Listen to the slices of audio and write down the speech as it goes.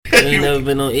ain't never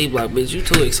been on E Block, bitch. You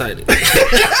too excited.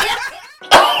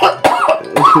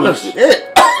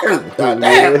 Shit. Damn.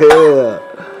 Yeah.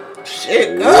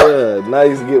 Shit, God. Yeah. Now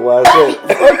you get why I said.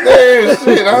 Fuck that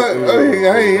shit. I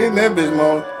ain't hitting that bitch,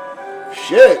 man.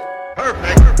 Shit.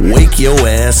 Wake your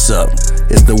ass up.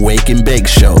 It's the Wake and Bake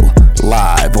Show,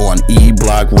 live on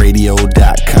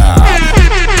eblockradio.com.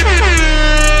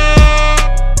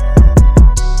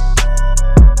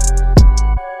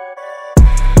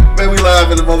 Man, we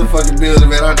live in the motherfucking building,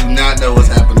 man. I do not know what's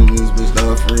happening in this bitch,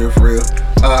 dog. For real, for real.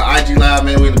 IG Live,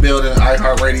 man. We in the building.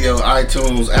 iHeartRadio,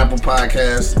 iTunes, Apple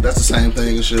Podcasts. That's the same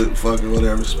thing and shit. Fuck it,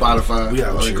 whatever. Spotify. We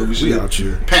out here. We out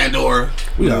here. Pandora.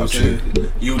 We out here.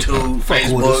 YouTube,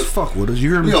 Facebook. Fuck with us.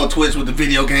 You hear me? We on Twitch with the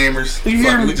video gamers. You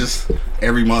hear me? We just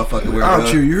every motherfucker we're out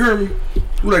here. You hear me?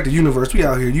 We like the universe. We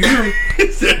out here. You hear me?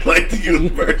 It's like the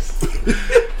universe.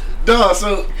 Dog,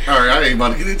 so alright, I ain't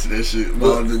about to get into this shit.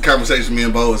 About the conversation me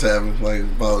and Bo was having, like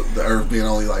about the Earth being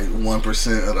only like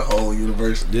 1% of the whole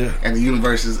universe. Yeah. And the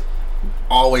universe is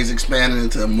always expanding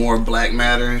into more black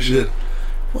matter and shit. Yeah.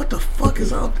 What the fuck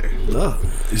is out there?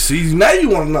 See, now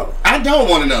you want to know. I don't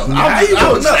want to know. I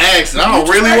was asking. I don't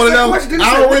really want to know.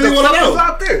 I don't really want to know.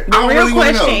 Out there? The real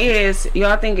question is,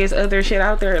 y'all think it's other shit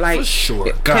out there? Like, for sure.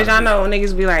 Because y'all know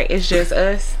niggas be like, it's just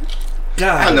us.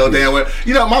 God, I know damn well.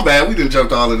 You know, my bad. We done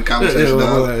jumped all in the conversation.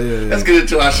 Yeah. Let's get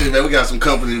into our shit, man. We got some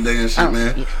company today and shit,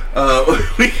 man.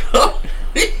 Yeah.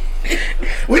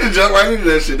 We done jumped right into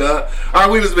that shit, dog. All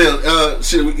right, we just been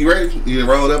shit. You ready? You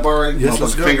rolled up already? Yes,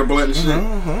 let's go. Finger blunt and shit.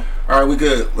 All right, we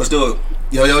good. Let's do it.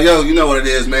 Yo. You know what it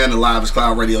is, man. The Live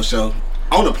Cloud Radio Show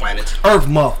on the planet Earth,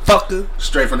 motherfucker.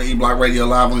 Straight from the E Block Radio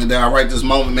Live on the down right this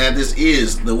moment, man. This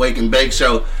is the Wake and Bake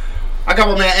Show. I got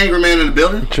my man Angry Man in the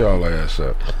building. Put y'all ass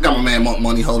up. Got my man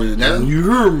Money holding it down. You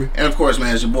heard me. And of course,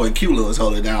 man, it's your boy Q Lewis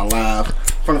holding it down live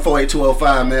from the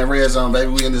 48205, man. Red Zone,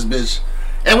 baby. We in this bitch.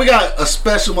 And we got a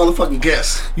special motherfucking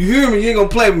guest. You hear me? You ain't gonna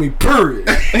play with me, period.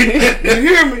 You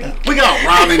hear me? We got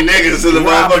robbing niggas in the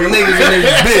motherfucking niggas in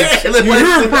this bitch. You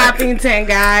hear me? Poppington,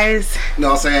 guys. You know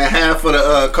what I'm saying? Half of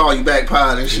the Call You Back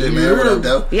pod and shit, man. What up,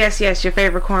 though? Yes, your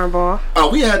favorite cornball.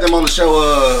 Oh, we had them on the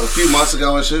show a few months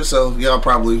ago and shit, so y'all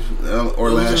probably,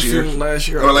 or last year. Yeah, it was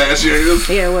last year.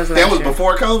 That was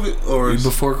before COVID? Or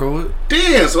before COVID?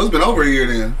 Damn, so it's been over a year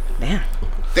then.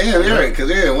 Damn, yeah, right,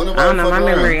 because one of I don't know, my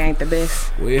memory ain't the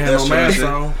best. We ain't had no mask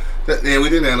on. Yeah, we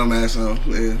didn't have no mask on.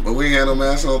 Yeah, but we ain't had no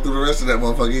mask on through the rest of that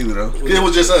motherfucker either, though. It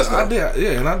was just us, though. I did,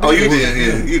 yeah, and I did. Oh, you did,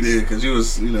 yeah, you did, because you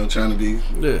was, trying to be,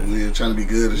 trying to be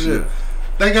good and shit.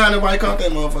 Thank God nobody caught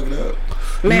that motherfucker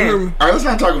up. Man. All right, let's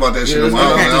not talk about that shit anymore.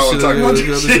 I don't want to talk about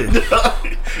this shit.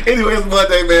 Anyway, it's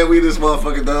Monday, man. We this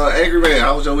motherfucking dog. Angry Man,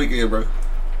 how was your weekend, bro?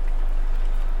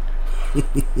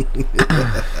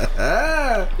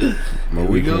 My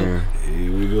weekend.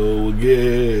 Here we go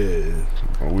again.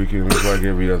 My weekend was like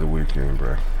every other weekend,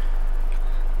 bro.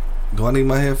 Do I need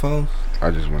my headphones?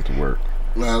 I just went to work.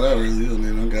 Nah, that really is,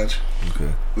 man. I got you.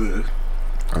 Okay. Yeah.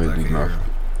 I didn't do nothing.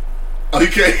 Oh, you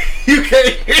can't hear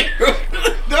him?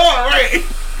 No, right.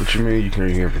 What you mean you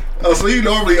can't hear me? Oh, so you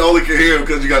normally only can hear him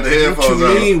because you got the headphones on.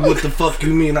 What you mean? What the fuck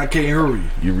you mean I can't hear you?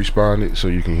 You responded so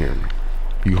you can hear me.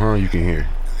 You can hear.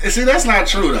 See, that's not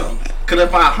true, though. Because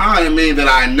if I hung, it mean that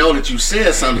I know that you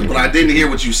said something, but I didn't hear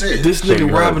what you said. This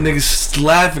nigga robbing niggas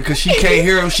laughing because she can't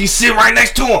hear him. She sit right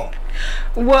next to him.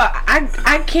 Well,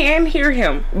 I can hear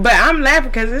him, but I'm laughing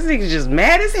because this nigga's just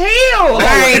mad as hell.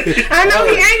 Like, I know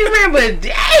he angry, man, but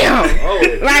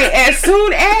damn. Like, as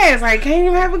soon as, like, can't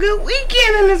even have a good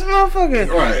weekend in this motherfucker.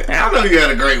 Right. I know you had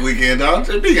a great weekend, dog.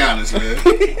 Just be honest, man.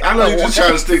 I know you just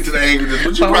trying to stick to the angriness,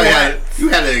 but you probably had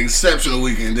an exceptional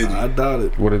weekend, didn't you? I doubt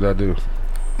it. What did I do?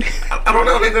 I don't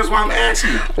know, nigga. That's why I'm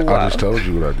asking you. Wow. I just told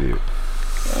you what I did.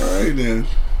 All right, then.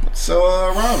 So,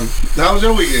 Robin, how was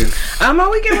your weekend? My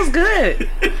weekend was good.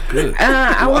 Good.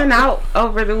 I went out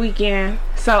over the weekend.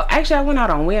 So, actually, I went out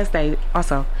on Wednesday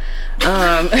also.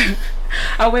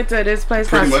 I went to this place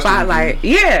called Spotlight.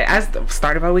 Yeah, I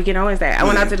started my weekend on Wednesday. I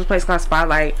went out to this place called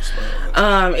Spotlight.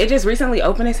 It just recently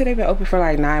opened. They said they've been open for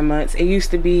like 9 months. It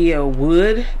used to be a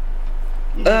wood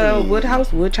chopping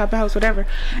house, whatever.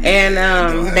 And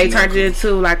they turned it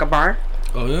into like a bar.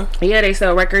 Oh yeah? Yeah, they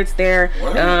sell records there.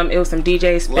 It was some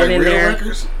DJs spinning like real there.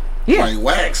 Records? Yeah. Like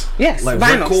wax? Yes. Like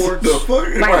vinyls. records? The fuck?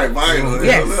 Right, vinyl.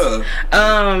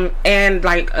 Yes. And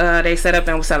like they set up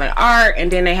and was selling art,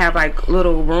 and then they have like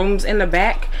little rooms in the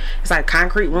back. It's like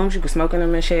concrete rooms. You can smoke in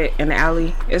them and shit in the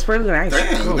alley. It's pretty nice.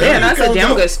 Damn, yeah, that's a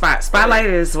damn good spot. Spotlight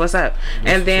is what's up.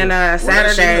 And then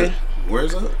Saturday.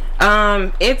 Where's it?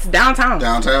 It's downtown.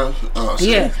 Downtown? Oh, shit.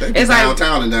 Yeah. They It's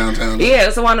downtown like, and downtown. Yeah,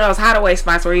 it's one of those hideaway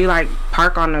spots where you like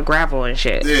park on the gravel and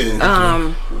shit.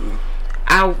 Yeah.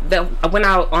 I went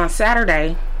out on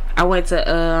Saturday. I went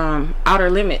to Outer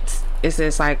Limits. It's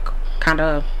this like kind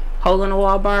of hole in the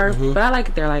wall bar, but I like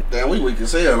it there. Like, damn, we weak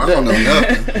as hell. I don't know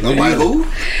nothing. I'm like, who?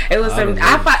 It was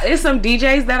it's some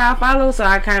DJs that I follow, so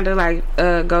I kind of like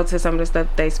go to some of the stuff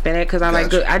they spin at because I like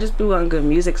good. I just be on good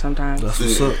music sometimes. That's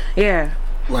what's up. Yeah.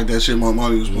 Like that shit my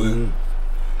money was playing.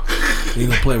 You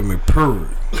gonna play with me, Purr.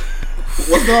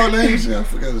 What's the dog name? I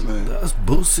forgot his name. That's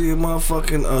Boosie and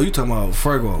motherfucking. Oh, you talking about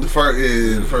Fergo? The first,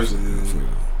 the first.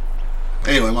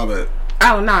 Anyway, my bad.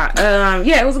 Oh no,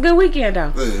 yeah, it was a good weekend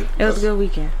though. Yeah, it was a good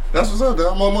weekend. That's what's up,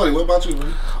 dog. More money. What about you,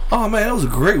 bro? Oh man, it was a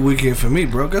great weekend for me,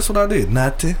 bro. Guess what I did?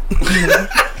 Nothing.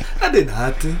 I did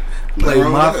nothing. Played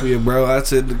Mafia, bro. I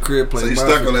said the crib played Mafia. So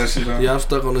you stuck on that shit, huh? Yeah, I'm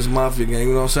stuck on this Mafia game.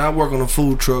 You know what I'm saying? I work on a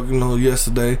food truck, you know,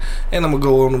 yesterday. And I'm going to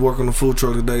go on to work on the food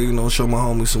truck today, you know, show my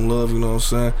homies some love, you know what I'm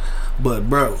saying? But,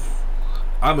 bro,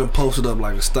 I've been posted up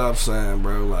like a stop sign,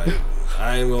 bro. Like,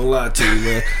 I ain't gonna lie to you,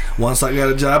 man. Once I got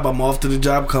a job, I'm off to the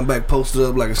job, come back posted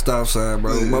up like a stop sign,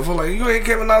 bro. Motherfucker, like, you ain't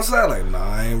coming outside? Like, nah,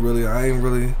 I ain't really.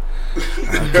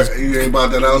 You ain't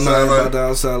about that outside life? About the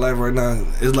outside life right now.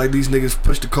 It's like these niggas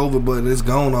pushed the COVID button. It's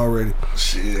gone already.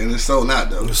 Shit, and it's so not,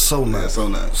 though. It's so not. Yeah, so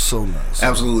not. So not.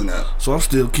 Absolutely not. So I'm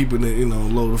still keeping it, you know,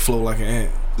 low to flow like an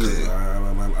ant. Yeah.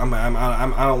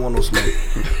 I don't want no smoke.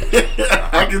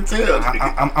 I can tell.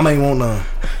 I ain't want none.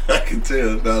 I can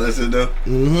tell. No, that's it though.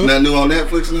 Nothing new on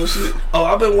Netflix and no shit. Oh,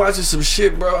 I've been watching some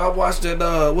shit, bro. I watched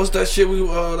that. What's that shit?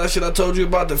 That shit I told you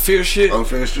about, the Fear shit. Oh,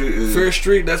 Fear Street. Yeah. Fear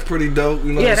Street. That's pretty dope.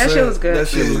 You know yeah, that shit was good. That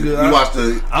shit was good. You watched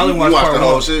the? I only watched part the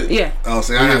whole shit. Yeah. Oh,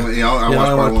 see, I haven't.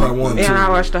 I watched part one. Yeah, I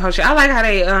watched the whole shit. I like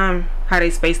how they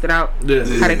spaced it out. Yeah.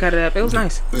 How they cut it up. It was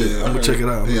nice. Yeah, I'm gonna check it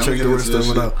out. I'm gonna check the rest of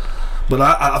it out. But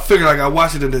I figured like I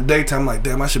watch it in the daytime, like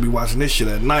damn, I should be watching this shit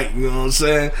at night. You know what I'm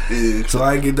saying? Yeah. So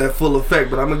I ain't get that full effect,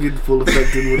 but I'm gonna get the full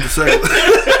effect in with the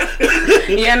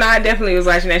second. Yeah, no, I definitely was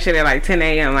watching that shit at like 10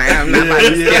 a.m. Like I'm not about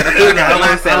to scare the fuck out of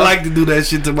myself. I like to do that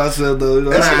shit to myself though. You know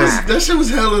that shit was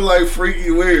hella like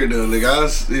freaky weird though. Like I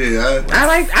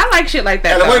like shit like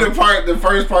that. And the way the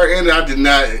first part ended, I did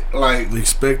not like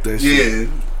expect that shit.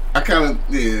 Yeah. I kind of,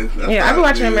 I've been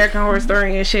watching American Horror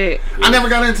Story and shit. I never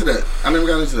got into that.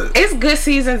 It's good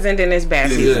seasons and then it's bad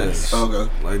seasons.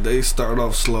 Okay. Like they start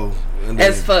off slow.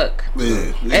 As fuck.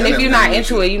 Yeah. And if you're not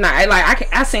into it, you're not. Like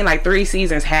I seen like 3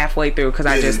 seasons halfway through because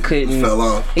I just couldn't. Fell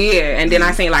off. Yeah, and then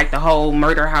I seen like the whole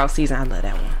Murder House season. I love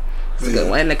that one. It's a good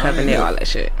one. And The Covenant, all that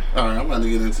shit. All right, I'm about to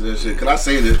get into that shit because I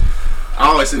seen it. I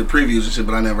always see the previews and shit,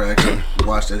 but I never actually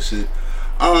watched that shit.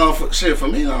 For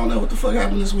me, I don't know what the fuck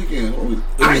happened this weekend.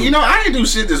 I didn't do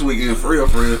shit this weekend, for real.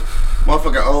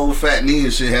 Motherfucking old fat knee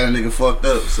and shit had a nigga fucked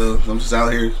up, so I'm just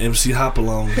out here. MC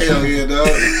Hopalong. Hell yeah, dog.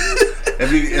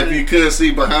 If you could see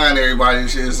behind everybody and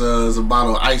shit, it's a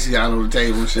bottle of icy out on the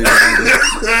table and shit.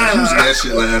 I used that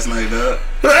shit last night,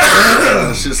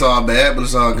 dog. Shit's all bad, but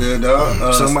it's all good,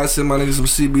 dog. Somebody send my nigga some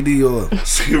CBD oil.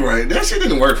 See, right. That shit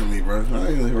didn't work for me, bro. I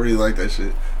didn't really like that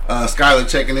shit. Skylar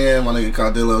checking in, my nigga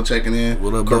Cardillo checking in.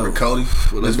 What up, Corporate Cody?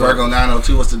 Miss Virgo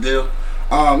 902, what's the deal?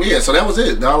 Yeah, so that was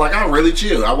it, dog. Like, I really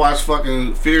chilled. I watched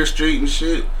fucking Fear Street and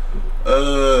shit.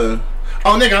 Oh,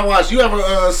 nigga, I watched. You ever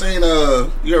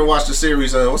watched the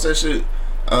series? What's that shit?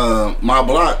 My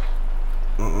Block.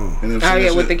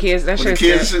 With the kids. That shit.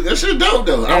 That shit dope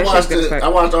though. I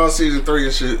watched all season 3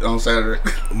 and shit on Saturday.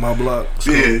 My Block.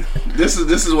 Yeah, this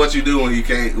is what you do when you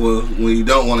can't. Well, when you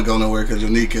don't want to go nowhere because your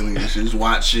knee killing you. Just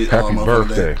watch shit. Happy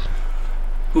birthday.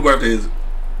 Who birthday is it?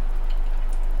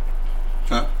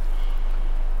 Huh?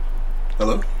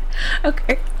 Hello.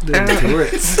 Okay.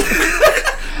 Tourette's.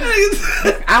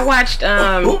 I watched.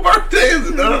 Who birthday is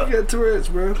it? You got Tourette's,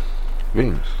 bro.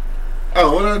 Venus.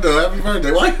 Oh, what I do? Happy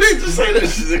birthday. Why you just say that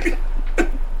shit?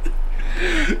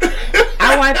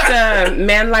 I watched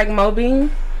Man Like Mobean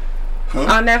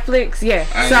on Netflix. Yeah.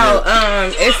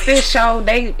 It's this show.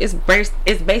 It's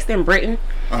based in Britain,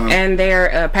 and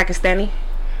they're Pakistani,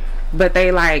 but they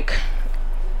like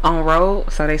on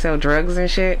road, so they sell drugs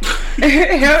and shit.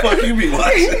 Fuck you be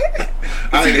watching?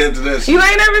 I ain't into that shit. You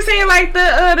ain't never seen like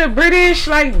the British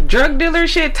like drug dealer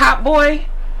shit, Top Boy?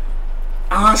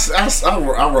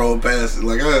 I rolled past it.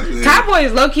 Like, Top Boy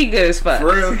is low key good as fuck.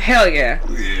 For real? Hell yeah.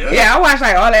 Yeah, I watched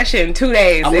like all that shit in 2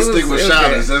 days. I'm gonna stick with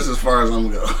Shotters. That's as far as I'm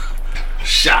gonna go.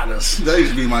 Shotters. That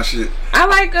used to be my shit. I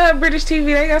like British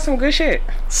TV. They got some good shit.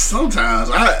 Sometimes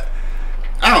I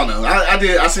don't know.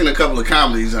 I seen a couple of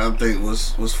comedies I think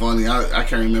was funny. I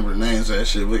can't remember the names of that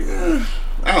shit, but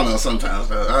I don't know. Sometimes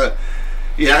though,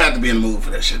 I have to be in the mood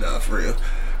for that shit, for real.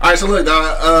 All right, so look,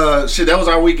 dog. Shit, that was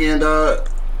our weekend, dog.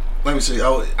 Let me see.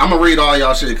 I'm gonna read all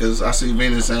y'all shit because I see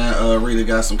Venus and Rita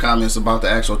got some comments about the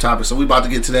actual topic. So we about to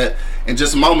get to that in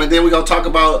just a moment. Then we're gonna talk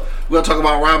about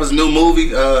Robin's new movie,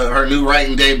 her new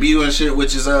writing debut and shit,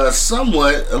 which is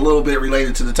somewhat a little bit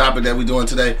related to the topic that we're doing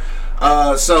today.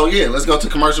 So yeah, let's go to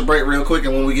commercial break real quick,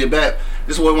 and when we get back,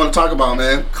 this is what we want to talk about,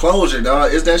 man. Closure,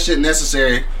 dog. Is that shit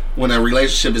necessary when a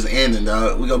relationship is ending,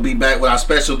 dog? We're gonna be back with our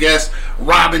special guest,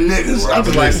 Robin Niggas. I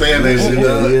just like saying that shit,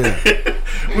 dog. Yeah.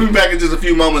 We'll be back in just a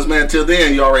few moments, man. Till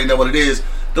then, you already know what it is.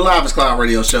 The Live is Cloud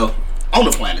radio show on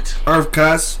the planet Earth,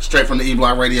 cuz. Straight from the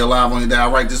E-Block Radio Live on your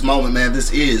dial right this moment, man.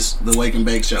 This is the Wake and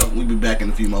Bake Show. We'll be back in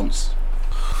a few moments.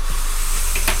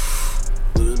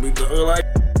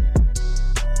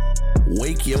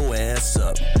 Wake your ass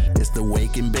up. It's the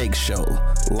Wake and Bake Show,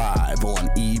 live on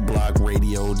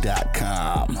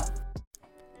eblockradio.com.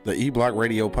 The E-Block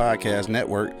Radio Podcast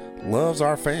Network loves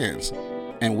our fans,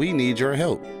 and we need your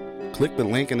help. Click the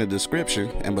link in the description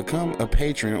and become a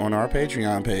patron on our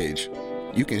Patreon page.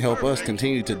 You can help us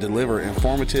continue to deliver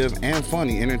informative and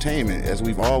funny entertainment as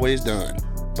we've always done.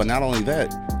 But not only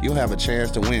that, you'll have a chance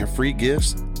to win free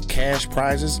gifts, cash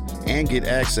prizes, and get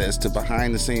access to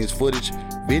behind-the-scenes footage,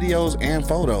 videos, and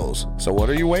photos. So what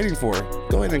are you waiting for?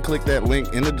 Go ahead and click that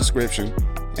link in the description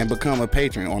and become a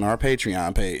patron on our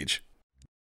Patreon page.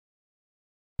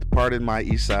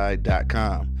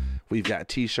 PardonMyEastside.com. We've got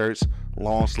t-shirts,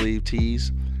 long sleeve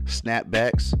tees,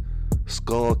 snapbacks,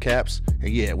 skull caps, and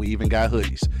yeah, we even got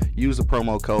hoodies. Use the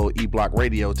promo code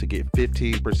eBlockRadio to get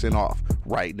 15% off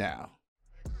right now.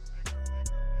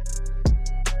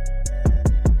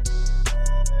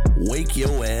 Wake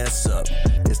your ass up.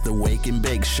 It's the Wake and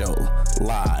Bake Show,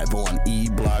 live on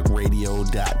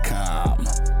eblockradio.com.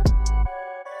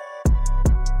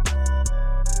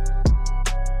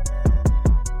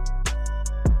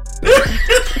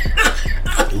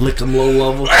 Lick them low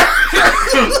level.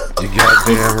 You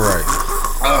goddamn right.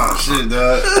 Oh shit,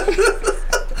 dog.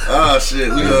 Oh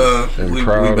shit, we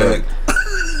back.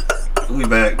 We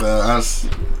back, dog.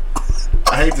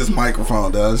 I hate this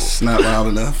microphone, dog. It's not loud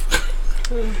enough.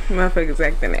 Motherfuckers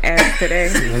acting ass today.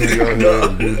 Let me go ahead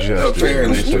and do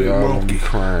justice, so y'all won't be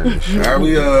crying.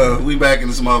 Alright, we back in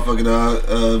this motherfucker, dog.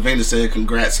 Vena said,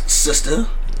 "Congrats, sister."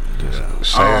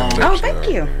 Oh, thank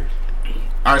you.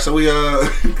 Alright, so we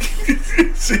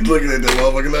she's looking at that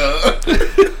motherfucker now.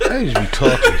 I used to be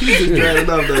talking shit. You got it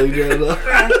up, though. You got it up.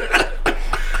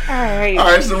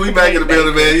 Alright, so we back in the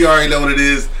building, man. You already know what it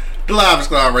is. The Live is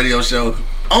Cloud radio show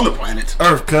on the planet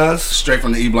Earth, cuz. Straight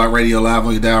from the E-Block Radio Live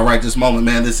on your dial right this moment,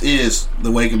 man. This is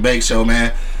the Wake and Bake Show,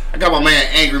 man. I got my man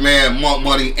Angry Man, Monk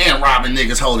Money, and Robin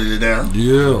Niggas holding it down.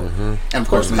 Yeah. And of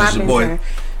course, man, it's your boy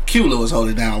Q Lewis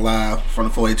holding it down live from the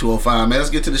 48205, man. Let's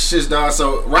get to the shit, dog.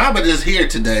 So Robin is here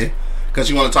today because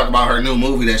she want to talk about her new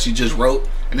movie that she just wrote,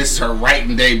 and this is her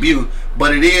writing debut.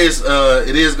 But it is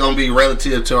gonna be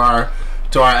relative to our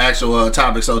actual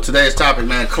topic. So today's topic,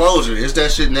 man, closure. Is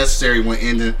that shit necessary when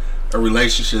ending a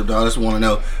relationship, dog? That's what I want to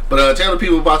know. But tell the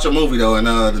people about your movie, though, and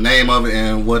the name of it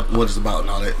and what it's about and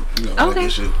all that. You know, okay.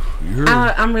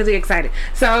 I'm really excited.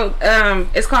 So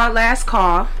it's called Last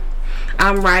Call.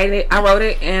 I wrote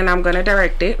it, and I'm gonna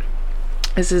direct it.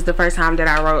 This is the first time that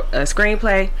I wrote a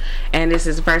screenplay, and this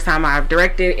is the first time I've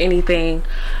directed anything.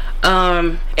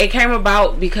 It came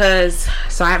about because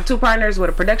I have two partners with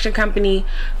a production company,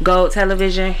 Gold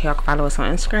Television. Y'all can follow us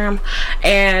on Instagram.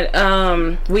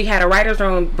 And we had a writer's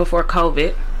room before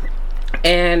COVID,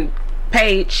 and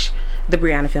Paige, the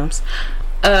Brianna Films,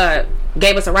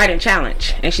 gave us a writing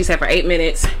challenge, and she said for 8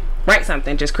 minutes, write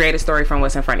something, just create a story from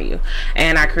what's in front of you.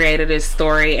 And I created this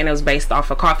story, and it was based off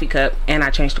a coffee cup, and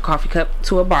I changed the coffee cup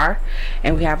to a bar,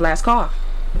 and we have Last Call.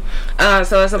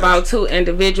 So it's about two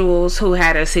individuals who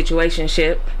had a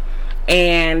situationship,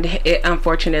 and it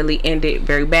unfortunately ended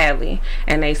very badly,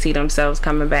 and they see themselves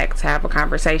coming back to have a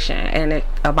conversation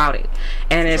about it.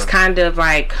 And it's kind of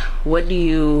like, what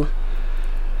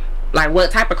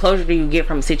type of closure do you get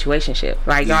from a situationship?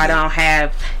 Like, y'all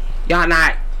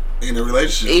not in a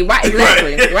relationship, right?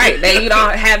 Exactly. Right. You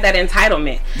don't have that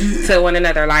entitlement to one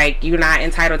another. Like, you're not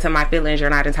entitled to my feelings. You're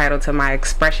not entitled to my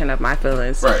expression of my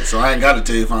feelings. Right. So I ain't got to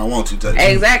tell you if I don't want to tell you.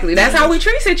 Exactly. That's how we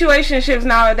treat situationships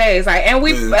nowadays. Like, and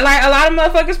we like a lot of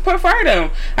motherfuckers prefer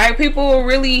them. Like, people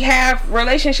really have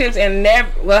relationships and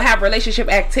have relationship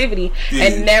activity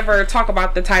and never talk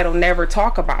about the title. Never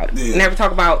talk about it. Never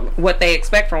talk about what they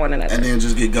expect from one another. And then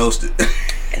just get ghosted.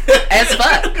 As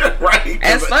fuck. Right.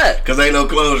 As fuck. Because ain't no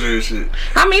closure and shit.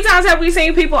 How many times have we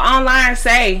seen people online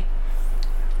say,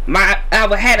 I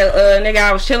had a nigga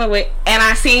I was chilling with, and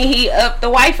I seen he upped the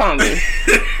wife on me?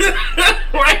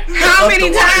 Right. How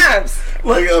many times?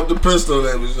 Like up the pistol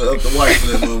that was up the wife for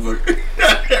that motherfucker.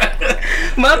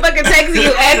 Motherfucker texting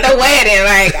you at the wedding,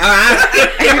 like,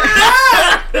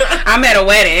 I'm at a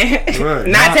wedding. Right.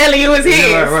 Not telling you it's his.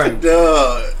 Yeah, right.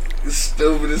 Duh.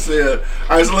 Stupid as hell.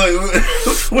 Alright, so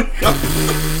look,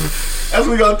 that's what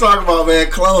we gonna talk about,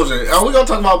 man. Closure. We're gonna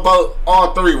talk about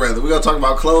all three, rather. We're gonna talk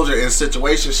about closure in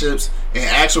situationships, in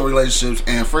actual relationships,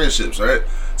 and friendships, right?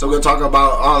 So we're gonna talk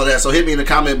about all of that. So hit me in the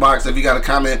comment box if you got a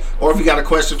comment, or if you got a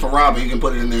question for Robin, you can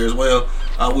put it in there as well.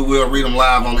 We will read them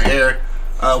live on the air.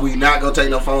 We not gonna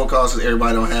take no phone calls because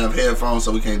everybody don't have headphones,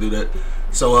 so we can't do that.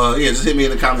 So yeah, just hit me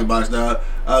in the comment box, dog.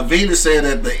 Venus said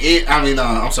at the end.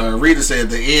 Rita said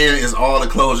the end is all the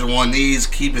closure one needs.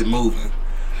 Keep it moving.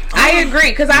 I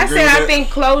agree, because I think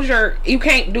closure, you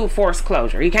can't do forced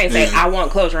closure. You can't say I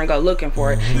want closure and go looking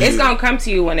for it. It's gonna come to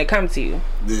you when it comes to you.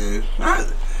 Yeah,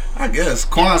 I guess.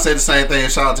 Quan said the same thing.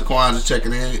 Shout out to Quan just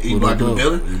checking in. E-Block in the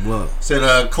building.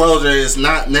 Said closure is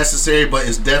not necessary, but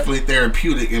it's definitely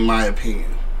therapeutic in my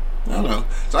opinion. I don't know.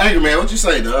 So Angry Man, what you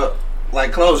say, dog?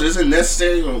 Like, closure, is it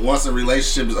necessary once the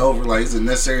relationship is over? Like, is it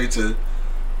necessary to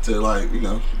like, you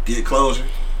know, get closure?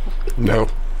 No.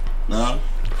 No?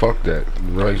 Fuck that.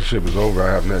 The relationship is over.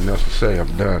 I have nothing else to say.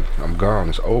 I'm done. I'm gone.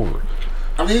 It's over.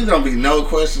 I mean, there's gonna be no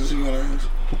questions you're gonna ask.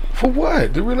 For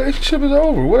what? The relationship is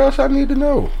over. What else I need to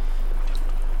know?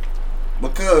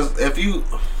 Because if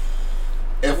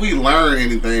we learn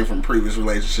anything from previous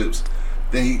relationships,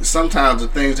 then sometimes the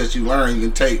things that you learn you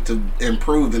can take to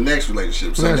improve the next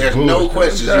relationship. So there's no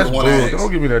questions you want to ask.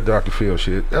 Don't give me that Dr. Phil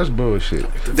shit. That's bullshit.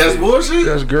 That's bullshit?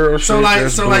 That's girl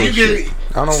shit.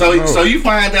 So you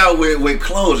find out with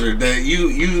closure that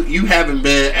you haven't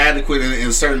been adequate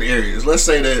in certain areas. Let's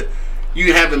say that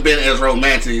you haven't been as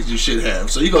romantic as you should have.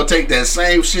 So you're going to take that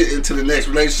same shit into the next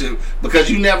relationship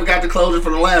because you never got the closure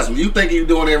for the last one. You think you're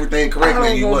doing everything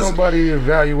correctly and you wasn't. Nobody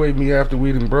evaluate me after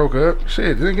we done broke up.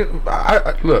 Shit,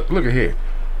 nigga, look at here.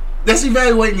 That's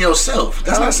evaluating yourself.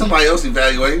 That's not somebody else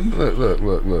evaluating you.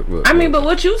 Look. I mean, but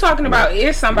what you talking about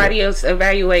is somebody else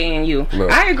evaluating you.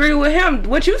 I agree with him.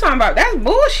 What you talking about, that's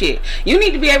bullshit. You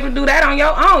need to be able to do that on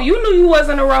your own. You knew you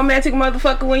wasn't a romantic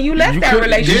motherfucker when you left that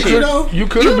relationship. Did you know? You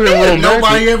could have been romantic.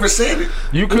 Nobody ever said it.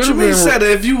 You could have been said it.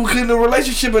 If you in a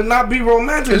relationship and not be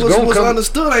romantic, what's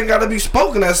understood ain't got to be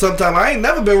spoken at some time. I ain't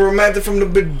never been romantic from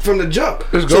the jump.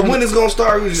 So when it's gonna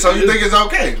start? So you think it's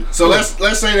okay? So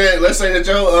let's say that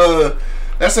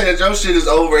your shit is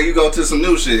over and you go to some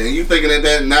new shit and you thinking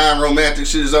that non-romantic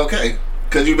shit is okay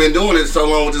because you've been doing it so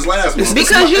long with this last one.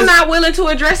 Because you're not willing to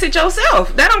address it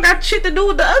yourself. That don't got shit to do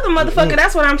with the other motherfucker.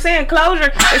 That's what I'm saying.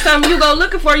 Closure is something you go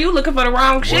looking for. You looking for the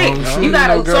wrong shit. You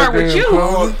gotta start with you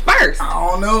first. I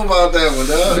don't know about that one,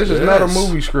 dog. This is not a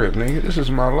movie script, nigga. This is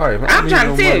my life. I'm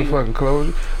trying to tell you. Motherfucking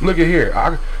closure. Look at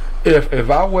here. If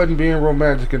I wasn't being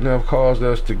romantic enough caused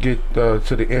us to get to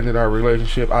the end of our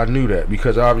relationship, I knew that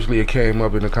because obviously it came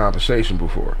up in the conversation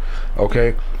before.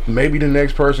 Okay, maybe the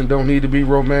next person don't need to be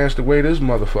romanced the way this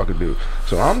motherfucker do.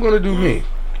 So I'm gonna do me.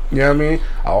 You know what I mean?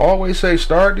 I always say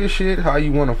start this shit how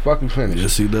you want to fucking finish.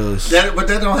 Yes, he does. But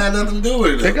that don't have nothing to do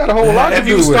with it. It got a whole lot to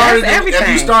do with it. If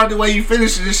you start the way you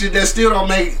finish this shit, that still don't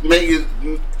make it.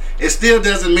 It still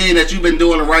doesn't mean that you've been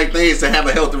doing the right things to have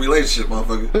a healthy relationship,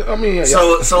 motherfucker. I mean,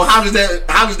 so how does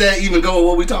that even go with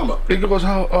what we talking about? It goes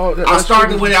I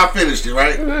started the way I finished it,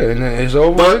 right? Yeah, and then it's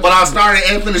over. But I started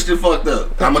and finished it fucked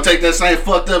up. I'm gonna take that same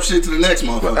fucked up shit to the next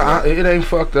motherfucker. It ain't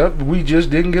fucked up. We just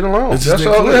didn't get along. That's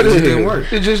all that is.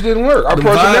 It just didn't work. Our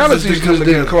personalities just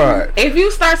didn't collide. If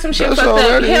you start some shit fucked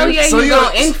up, hell yeah, you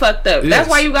gonna end fucked up. That's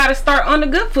why you gotta start on the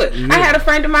good foot. I had a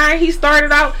friend of mine. He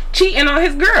started out cheating on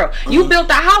his girl. You built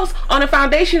a house on a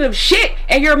foundation of shit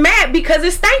and you're mad because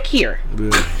it stank here.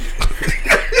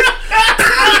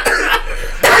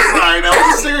 Sorry, that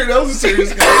was a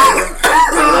serious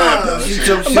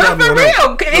But for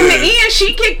real, in the end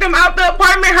she kicked him out the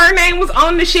apartment. Her name was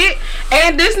on the shit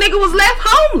and this nigga was left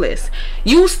homeless.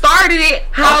 You started it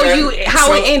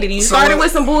it ended. You started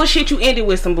with some bullshit, you ended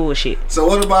with some bullshit. So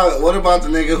what about the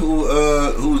nigga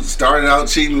who started out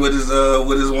cheating with his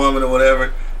woman or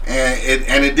whatever and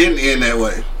it didn't end that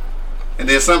way? And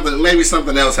then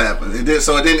something else happened. It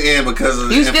didn't end because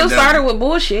of you still started with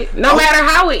bullshit. No matter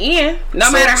how it ends.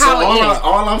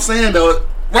 All I'm saying though,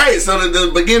 right? So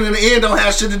the beginning and the end don't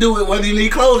have shit to do with whether you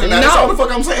need closure. Now, that's all the fuck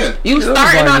I'm saying. You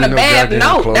starting on a bad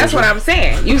note. Closure. That's what I'm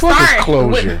saying. You starting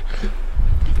closure.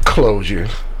 Closure.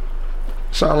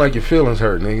 Sound like your feelings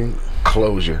hurt, nigga.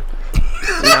 Closure.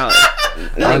 No.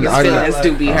 Niggas' feelings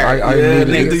do be hurt.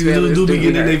 Niggas do be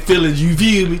getting their feelings, you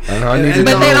feel me? But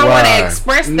they don't want to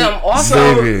express them.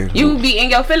 Also, you be in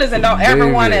your feelings and don't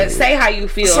ever want to say how you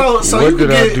feel. So what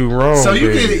did I do wrong? So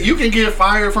you can get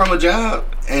fired from a job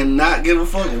and not give a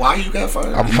fuck why you got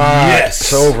fired? I'm fired. Yes.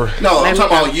 It's over. No, I'm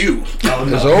talking about you.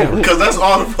 It's over. Because that's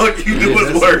all the fuck you do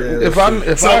is work. If a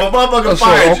motherfucker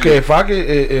fired you.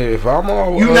 If I'm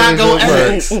always you not gonna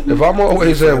ask. If I'm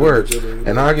always at work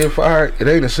and I get fired, it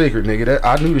ain't a secret, nigga.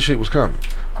 I knew the shit was coming.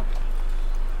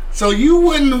 So you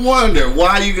wouldn't wonder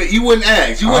why you wouldn't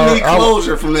ask. You wouldn't need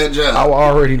closure from that job. I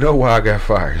already know why I got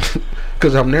fired.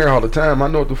 Because I'm there all the time. I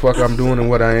know what the fuck I'm doing and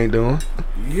what I ain't doing.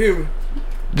 You hear me?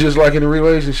 Just like in a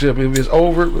relationship, if it's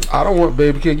over, I don't want,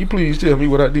 baby, can you please tell me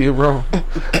what I did wrong?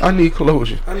 I need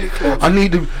closure. I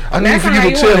need for you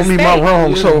to tell me my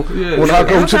wrong, so when I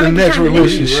go to the next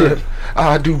relationship,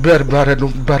 I do better by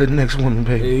the next woman,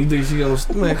 baby. Yeah, you think she gonna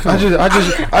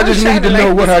I just need to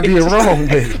know what I did wrong,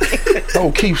 baby.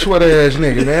 Oh, keep sweater ass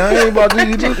nigga, man. I ain't about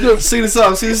to see the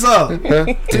song. See the song.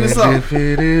 If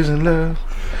it isn't love,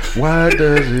 why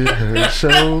does it hurt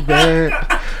so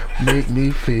bad? Make me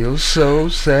feel so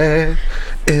sad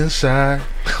inside.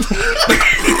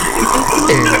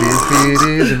 And if it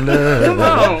isn't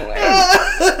love.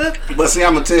 But see,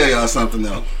 I'm gonna tell y'all something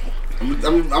though.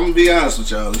 I'm gonna be honest with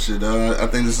y'all and shit, dog. I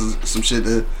think this is some shit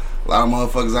that a lot of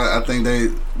motherfuckers, I think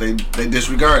they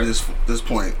disregard this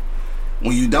point.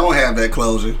 When you don't have that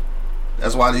closure,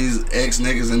 that's why these ex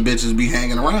niggas and bitches be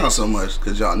hanging around so much,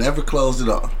 because y'all never closed it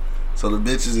off. So the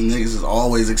bitches and niggas is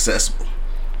always accessible.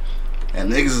 And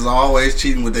niggas is always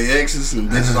cheating with their exes, and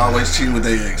bitches always cheating with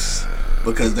their exes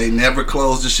because they never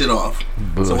close the shit off.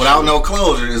 Bullshit. So without no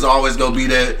closure, it's always gonna be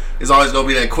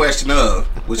that question of,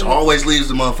 which always leaves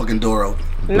the motherfucking door open.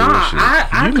 Nah,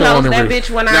 I closed that bitch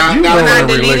when I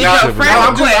deleted your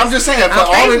friend request. I'm just saying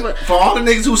for all the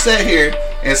niggas who sat here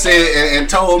and said and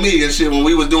told me and shit when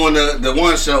we was doing the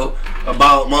one show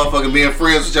about motherfucking being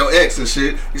friends with your ex and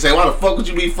shit. You say, why the fuck would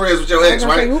you be friends with your ex,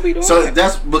 right? So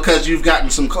that's because you've gotten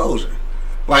some closure.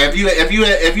 Like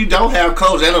if you don't have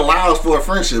closure, that allows for a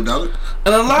friendship, doesn't it?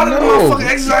 And a lot of motherfucking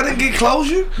exes I didn't get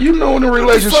closure. You know when the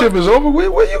relationship is over,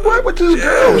 where you going with this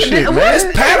girl shit, man?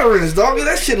 It's patterns, dog.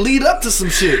 That shit lead up to some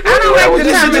shit. I don't like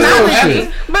the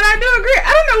terminology, but I do agree.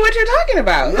 I don't know what you're talking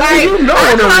about. Like, you know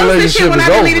I when the closed the shit when I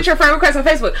deleted over. your friend request on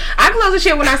Facebook. I closed the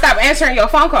shit when I stopped answering your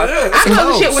phone calls. I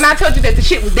closed the shit when I told you that the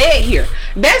shit was dead here.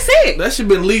 That's it. That shit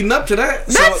been leading up to that.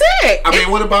 That's it. I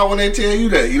mean, what about when they tell you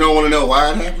that? You don't want to know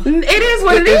why it happened? It is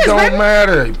what it is, don't baby.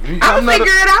 matter. I'll figure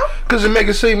it out. Because it make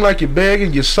it seem like you're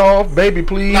begging, you're soft, baby,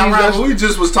 please. Now, Robert, we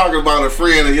just was talking about a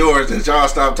friend of yours that y'all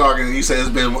stopped talking, and you said it's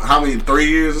been how many, 3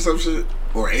 years or some shit,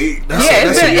 or 8?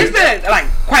 It's been like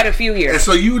quite a few years. And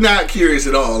so you not curious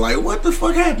at all? Like, what the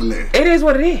fuck happened there? It is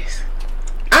what it is.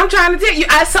 I'm trying to tell you.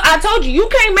 I told you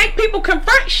can't make people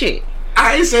confront shit.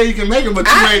 I ain't say you can make it, but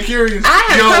you ain't curious. I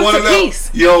have come to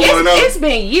peace. You don't want to know. It's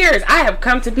been years. I have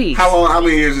come to peace. How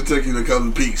many years it took you to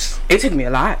come to peace? It took me a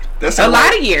lot. That's a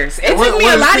lot of years. It took me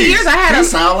a lot of years. I had a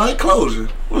sound like closure.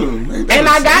 And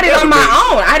I got it on my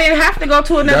own. I didn't have to go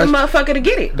to another motherfucker to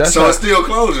get it. So it's still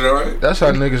closure, right? That's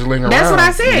how niggas linger around. That's what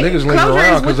I said. Niggas linger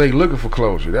around because they looking for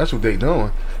closure. That's what they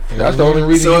doing. That's the only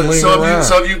reason you linger around.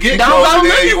 So if you get closure,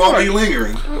 then you won't be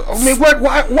lingering. I mean,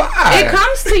 why? It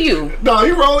comes to you. No,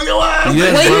 you rolling your eyes.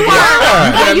 Yes,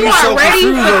 when you are ready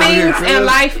for things in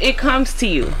life, it comes to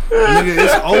you. Nigga,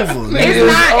 it's over.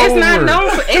 It's not known.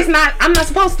 It's not. I'm not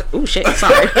supposed to. Oh shit!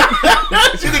 Sorry.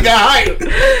 She done got hyped.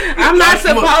 I'm not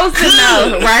supposed to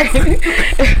know, right?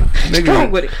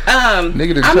 Strong with it. I'm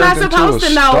not supposed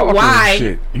to know why.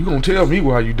 Shit. You gonna tell me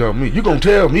why you done me? You gonna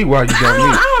tell me why you done me?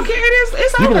 I don't care.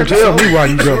 It's over. You gonna tell me why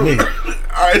you done me?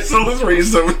 Alright, so let's read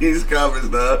some of these comments,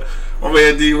 dog. My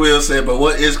man D. Will said, but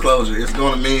what is closure? It's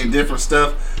going to mean different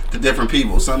stuff to different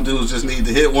people. Some dudes just need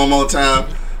to hit one more time.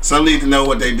 Some need to know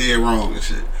what they did wrong and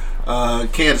shit.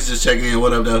 Candace just checking in.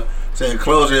 What up, though? Saying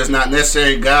closure is not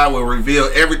necessary. God will reveal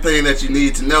everything that you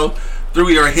need to know through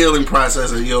your healing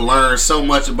process, and you'll learn so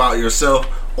much about yourself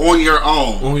on your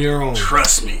own. On your own.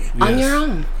 Trust me. Yes. On your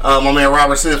own. My man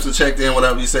Robert Simpson checked in. What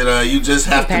up? He said, you just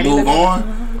have to move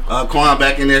on. Quan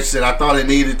back in there said, I thought I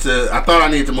needed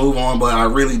to move on, but I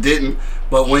really didn't.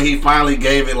 But when he finally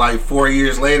gave it like 4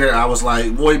 years later, I was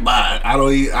like, boy, bye. I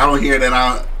don't hear that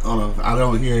I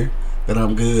don't hear that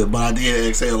I'm good, but I did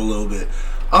exhale a little bit.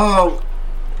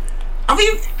 I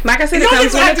mean, like I said, it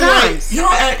comes when it comes.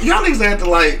 Y'all niggas acting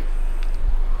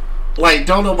like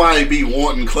don't nobody be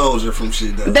wanting closure from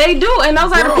shit though. They do, and those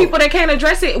are the people that can't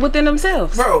address it within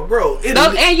themselves. Bro.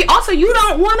 And you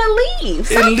don't want to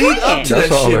leave. It lead up to that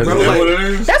shit,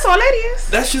 bro. That's all that is.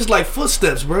 That's just like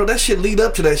footsteps, bro. That shit lead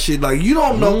up to that shit. Like you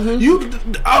don't know. You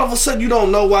all of a sudden you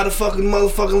don't know why the fucking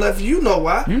motherfucker left. You know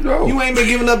why. You know. You ain't been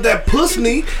giving up that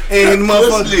pussy and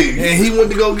motherfucker, and he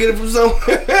went to go get it from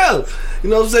somewhere else. You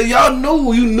know what I'm saying? Y'all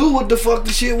knew what the fuck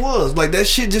the shit was. Like, that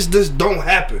shit just don't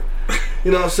happen.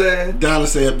 You know what I'm saying? Donna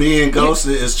said being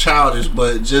ghosted is childish,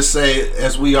 but just say,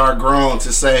 as we are grown,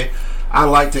 to say, I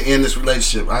like to end this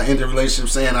relationship. I end the relationship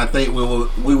saying I think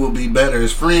we will be better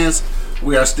as friends.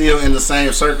 We are still in the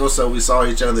same circle, so we saw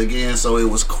each other again, so it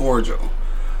was cordial.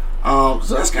 So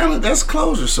that's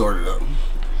closure, sort of, though.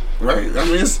 Right? I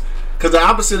mean, it's because the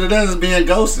opposite of that is being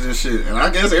ghosted and shit. And I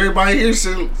guess everybody here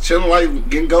chilling like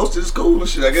getting ghosted is cool and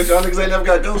shit. I guess y'all niggas ain't never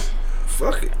got ghosted.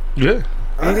 Fuck it. Yeah.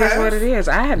 It is what it is.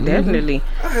 I have definitely.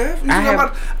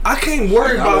 I can't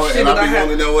worry about shit that I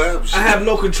have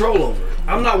no control over.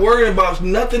 I'm not worrying about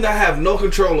nothing that I have no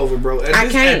control over, bro.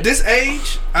 At this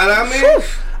age,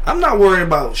 I'm not worrying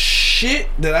about shit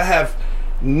that I have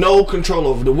no control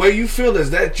over. The way you feel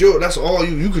that's all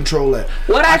you control that.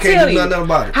 What I can't tell do you, nothing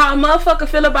about it. How a motherfucker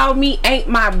feel about me ain't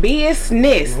my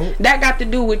business. Mm-hmm. That got to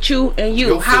do with you and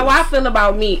you. How I feel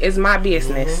about me is my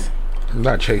business. Mm-hmm. I'm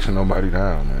not chasing nobody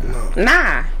down, man.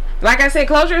 Nah. Like I said,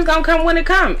 closure is gonna come when it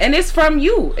come, and it's from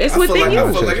you. It's within you.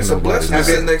 I feel like it's a blessing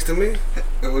sitting next to me.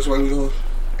 Which one we doing?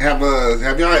 Have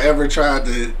y'all ever tried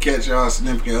to catch y'all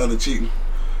significant other cheating?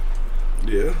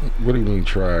 Yeah. What do you mean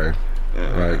try?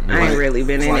 I ain't really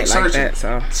been in it like that,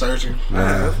 so searching.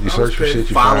 You search for shit,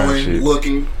 you following, find shit.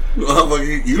 Looking.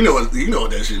 You know what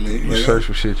that shit means. You search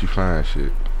for shit, you find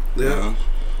shit. Yeah.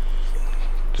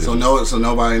 So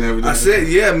nobody never did. I said,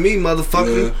 yeah, me,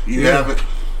 motherfucker. Yeah, you haven't.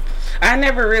 I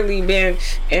never really been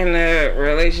in a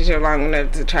relationship long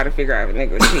enough to try to figure out if a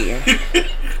nigga was cheating.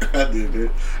 I did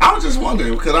it. I was just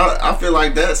wondering because I feel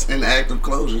like that's an act of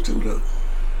closure too, though.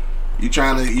 You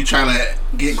trying to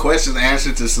get questions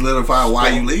answered to solidify why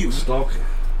you leave. Stalking.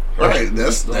 Right.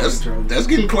 That's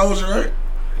getting closure, right?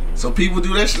 So people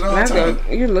do that shit all the time.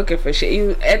 You're looking for shit.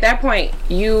 You at that point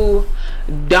you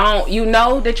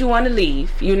know that you want to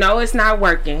leave. You know it's not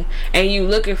working, and you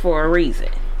looking for a reason.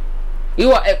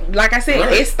 You are, like I said,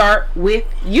 right. It start with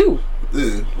you.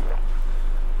 Yeah.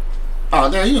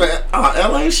 Oh damn, you at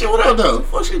LA shit? What up though?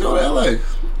 What she doing in LA?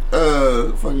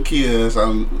 Fucking Kia is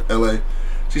out in LA.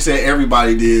 She said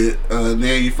everybody did.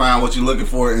 Then you find what you're looking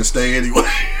for and stay anyway.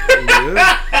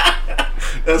 Yeah.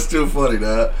 That's too funny,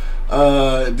 dog.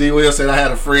 D. Will said I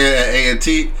had a friend at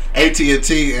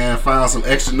AT&T and found some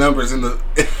extra numbers in the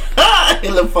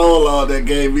in the phone log that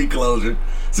gave me closure.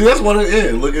 See, that's what it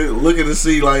is. Looking to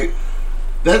see like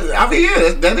that. I mean,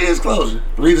 yeah, that is closure.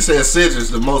 Rita said scissors,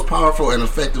 the most powerful and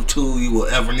effective tool you will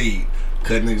ever need.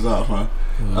 Cut niggas off, huh?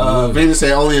 Venus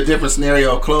said only a different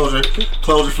scenario of closure.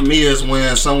 Closure for me is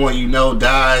when someone you know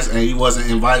dies and you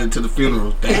wasn't invited to the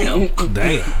funeral. Damn.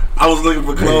 I was looking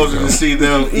for closure to see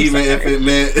them, even if it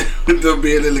meant them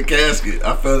being in the casket.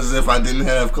 I felt as if I didn't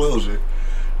have closure.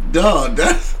 Dog,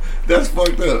 that's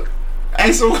fucked up.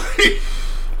 Hey, so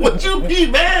what you be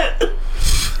mad?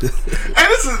 Hey,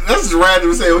 this is random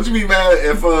to say. What you be mad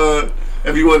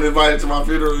if you wasn't invited to my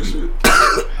funeral and shit?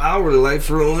 I don't really like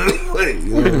funerals anyway. You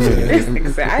know what I'm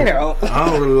saying? I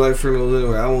don't really like funerals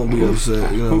anyway. I won't be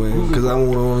upset, you know what I mean? Because I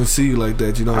want to see you like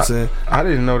that, you know what I'm saying? I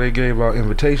didn't know they gave out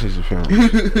invitations to funerals.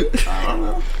 I don't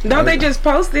know. Don't they just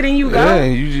post it and you go? Yeah,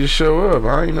 you just show up.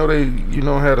 I didn't know they,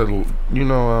 had a,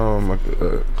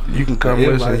 you can come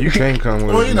with us and you can't come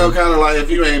with us. Well, kind of like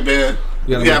if you ain't been.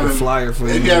 You gotta make a flyer for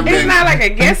you. It's not like a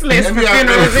guest list for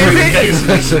funerals,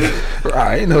 is it?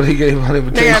 I didn't know they gave out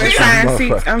invitations. They gotta sign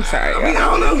seats. I'm sorry. I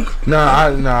don't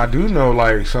know. I do know,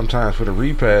 like, sometimes for the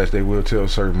repast, they will tell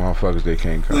certain motherfuckers they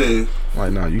can't come. Yeah.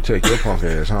 Like, no, you take your punk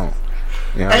ass home.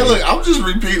 You know look, I'm just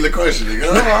repeating the question.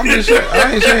 No, I'm just saying,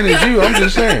 I ain't saying it's you. I'm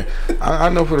just saying. I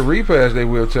know for the repast, they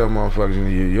will tell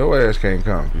motherfuckers, your ass can't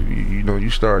come.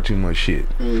 You start too much shit.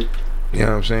 Mm. You know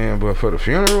what I'm saying? But for the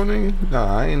funeral, nigga,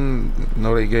 I ain't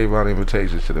know they gave out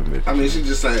invitations to the bitches. I mean,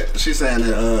 she's saying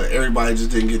that everybody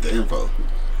just didn't get the info.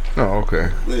 Oh,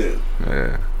 okay.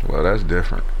 Yeah. Well, that's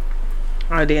different.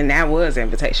 Oh, then that was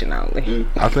invitation only. Mm.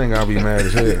 I think I'll be mad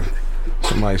as hell.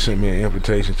 Somebody sent me an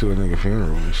invitation to a nigga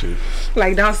funeral and shit.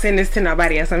 Like, don't send this to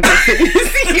nobody else. I'm just sending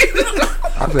this to you.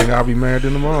 I think I'll be mad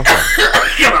in the motherfucker.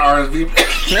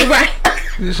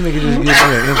 This nigga just give me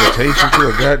an invitation to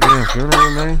a goddamn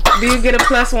funeral, man. Do you get a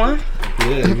 +1?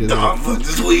 Yeah. Dog, fuck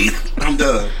this weed. I'm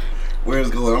done. Where's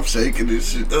it going? I'm shaking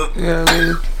this shit up. Yeah,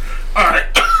 man. Alright.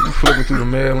 You flipping through the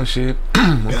mail and shit.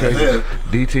 Okay. Yeah,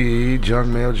 DTE, junk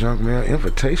mail,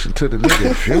 invitation to the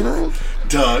nigga funeral.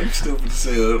 Dog, you stupid as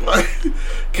hell.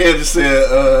 Candace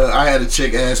said, I had a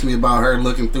chick ask me about her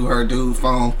looking through her dude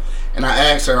phone. And I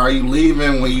asked her, "Are you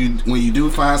leaving when you do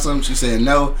find something?" She said,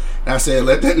 "No." And I said,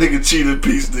 "Let that nigga cheat in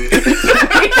peace, then."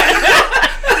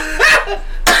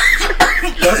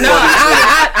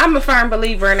 I'm a firm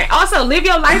believer in that. Also, live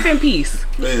your life in peace.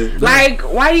 Man. Like,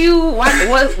 what you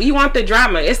want the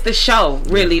drama? It's the show,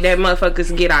 really, that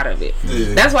motherfuckers get out of it.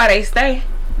 Yeah. That's why they stay.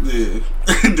 Yeah.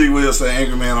 D. Will say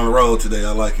angry man on the road today.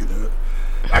 I like it, though.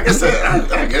 I guess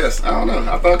I don't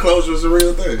know. I thought closure was a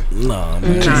real thing. No,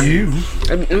 man. You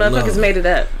motherfuckers made it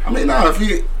up. I mean, no.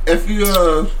 If you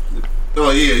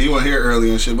oh yeah, you weren't here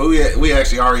earlier and shit, but we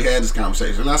actually already had this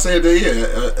conversation. And I said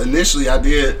that initially I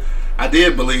did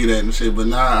believe that and shit, but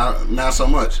not so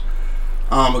much.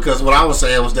 Because what I was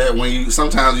saying was that when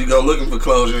sometimes you go looking for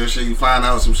closure and shit, you find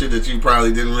out some shit that you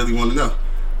probably didn't really want to know.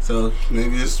 So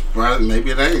maybe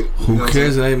it ain't. Who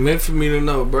cares? It ain't meant for me to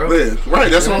know, bro. Yeah,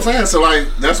 right. That's what I'm saying. So like,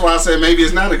 that's why I said maybe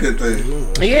it's not a good thing.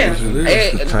 Yeah,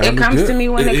 it comes to me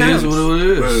when it comes. It is what it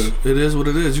is. It is what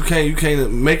it is. You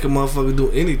can't make a motherfucker do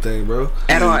anything, bro.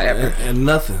 At all, ever. And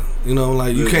nothing. You know,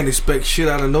 like you can't expect shit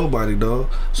out of nobody, dog.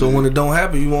 So when it don't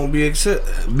happen, you won't be upset.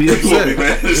 You know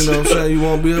what I'm saying? You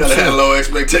won't be upset. Gotta have low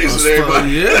expectations, everybody.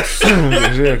 Yes.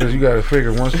 Yeah, because you gotta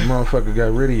figure once the motherfucker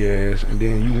got rid of your ass, and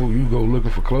then you go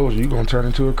looking for closure, you gonna turn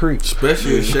into a creep.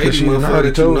 Especially a shady she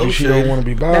already told you she don't want to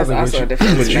be bothered with you,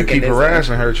 but you keep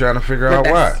harassing her trying to figure out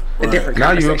why.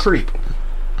 Now you a creep.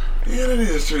 Yeah, that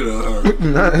is true though.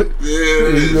 Yeah,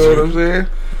 you know what I'm saying?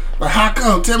 Like, how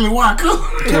come? Tell me why come.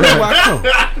 Tell me why come.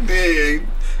 Yeah,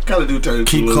 kind of do turn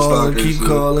keep into calling, keep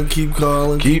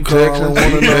calling, keep texting, want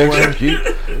to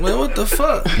know man, what the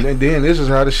fuck? And then this is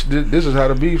how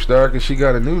the beef started, because she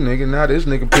got a new nigga. Now this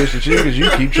nigga pissed at you because you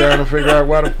keep trying to figure out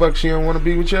why the fuck she don't want to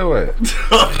be with your ass.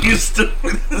 Oh, you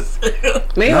stupid as hell.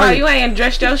 Meanwhile, you ain't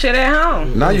dressed your shit at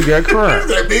home. Now you got crime.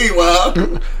 Meanwhile,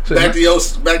 back to your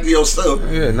stuff.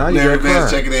 Yeah, now you got crime.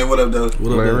 Checking in. What up, though?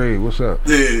 Larry, what's up?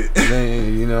 Yeah.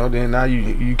 Then now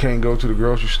you can't go to the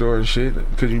grocery store and shit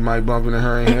because you might bump into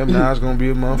her and him. Now it's gonna be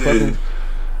a motherfucking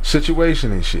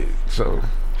situation and shit. So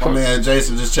my man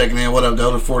Jason just checking in. What up,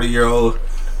 though? The 40-year-old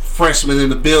freshman in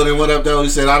the building. What up, though? He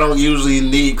said, I don't usually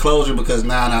need closure because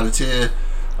 9 out of 10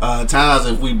 times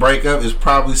if we break up, it's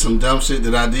probably some dumb shit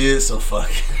that I did. So fuck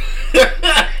it.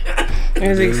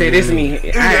 As he said, it's me.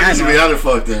 I done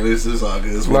fucked that. It's all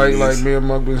good. It's like me and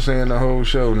Muck been saying the whole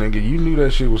show, nigga. You knew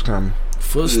that shit was coming.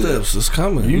 Footsteps, it's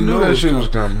coming. You knew that shit was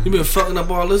coming. You been fucking up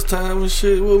all this time and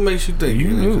shit. What makes you think? You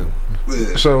knew.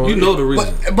 Yeah. So you know the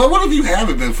reason. But what if you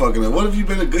haven't been fucking up? What if you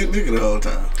been a good nigga the whole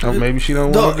time? Oh, maybe she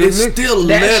don't want to. It still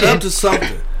led up to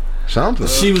something. Something.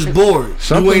 She was bored.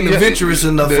 You ain't adventurous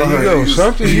enough for her. Go.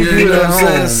 Something you did at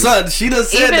home. Son, she done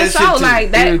said even that so, shit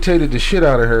like that irritated the shit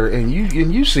out of her, and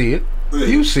you see it. Yeah.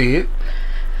 You see it.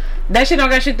 That shit don't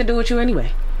got shit to do with you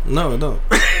anyway. No, it don't.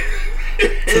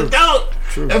 It don't.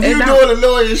 True. If you doing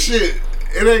annoying shit,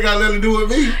 it ain't got nothing to do with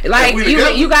me. Like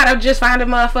you gotta just find a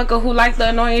motherfucker who like the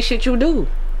annoying shit you do.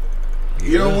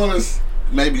 You don't want to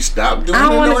maybe stop doing I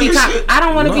don't want to be shit? I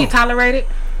don't want to be tolerated.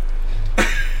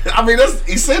 I mean, that's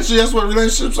essentially that's what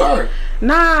relationships are.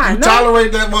 Nah, you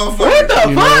tolerate that motherfucker. What the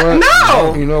fuck?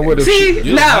 No. You know what? See,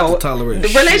 no.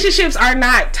 The relationships are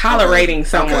not tolerating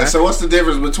someone. Okay, so what's the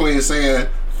difference between saying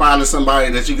finding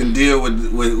somebody that you can deal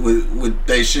with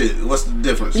their shit? What's the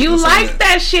difference? You like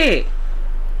that shit.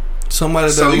 Somebody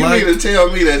that so you like. mean to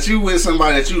tell me that you with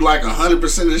somebody that you like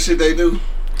 100% of the shit they do?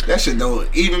 That shit don't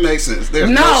even make sense. There's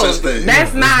no such thing.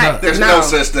 That's not. There's no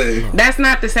such thing. That's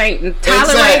not the same.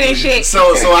 Tolerating shit. So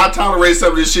I tolerate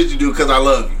some of the shit you do because I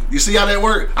love you. You see how that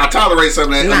work? I tolerate some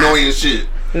of that annoying shit.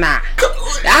 Nah.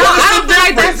 I don't feel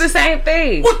like that's the same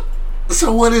thing. What?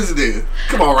 So what is it then?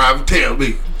 Come on, Rob, tell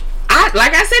me.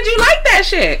 Like I said, you like that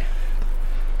shit.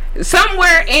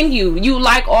 Somewhere in you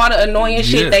like all the annoying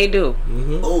shit they do.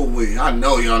 Mm-hmm. Oh wait, I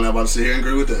know y'all not about to sit here and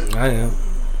agree with that. I am.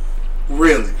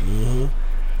 Really? Mm-hmm.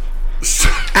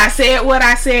 I said what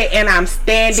I said, and I'm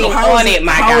standing on it,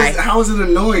 my guy. How is it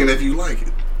annoying if you like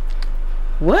it?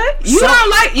 What? You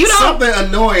don't something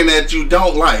annoying that you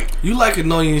don't like. You like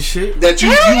annoying shit that you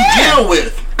deal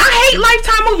with. I hate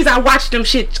Lifetime movies. I watch them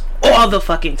shit all the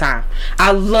fucking time.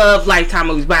 I love Lifetime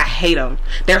movies, but I hate them.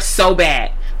 They're so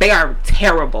bad. They are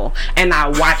terrible, and I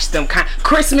watch them.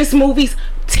 Christmas movies,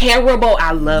 terrible.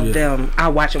 I love them. I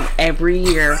watch them every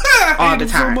year, all the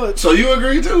time. So you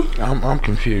agree too? I'm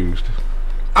confused.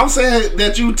 I'm saying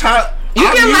that you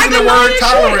can like the word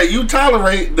tolerate. Shit. You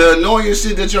tolerate the annoying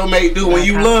shit that your mate do when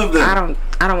you love them.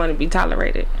 I don't want to be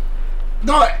tolerated.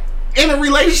 No, in a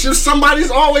relationship, somebody's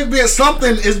always being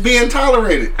something is being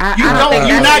tolerated. You're not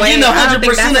getting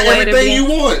 100% of everything you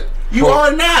want. You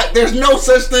are not. There's no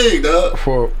such thing, dog.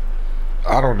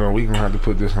 I don't know. We gonna have to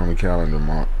put this on the calendar,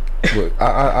 Mark. But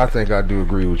I think I do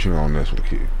agree with you on this one,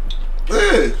 kid.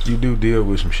 Yeah. You do deal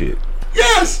with some shit.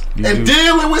 Yes, and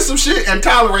dealing with some shit and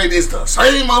tolerating is the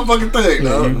same motherfucking thing,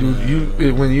 though.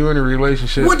 When you in a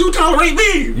relationship, what do tolerate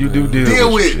mean? You do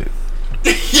deal with shit.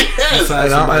 Yes,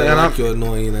 and I'm your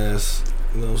annoying ass.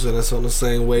 You know what I'm saying? That's on the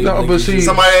same way. No, but see,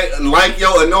 somebody like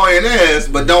your annoying ass,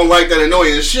 but don't like that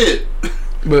annoying shit.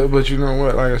 But you know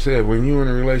what? Like I said, when you in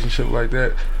a relationship like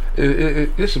that,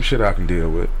 it's some shit I can deal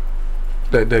with.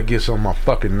 That gets on my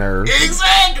fucking nerves.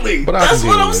 Exactly. But that's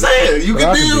what I'm saying. You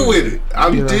can deal with it.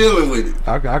 I'm dealing with it.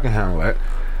 I can handle that.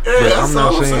 Yeah, but I'm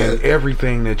not saying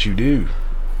everything that you do.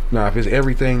 Now, if it's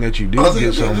everything that you do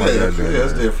gets on my goddamn nerves,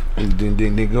 that's different.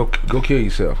 Then go kill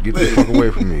yourself. Get the fuck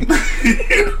away from me.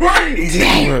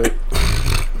 Right.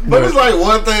 But it's like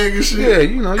one thing and shit. Yeah,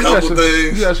 you know, you got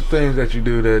some things that you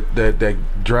do that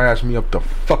drives me up the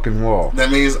fucking wall.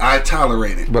 That means I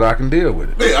tolerate it. But I can deal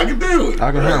with it. Yeah, I can deal with it.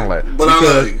 I can handle that. But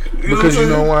because you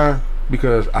know why?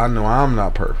 Because I know I'm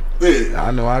not perfect. Yeah.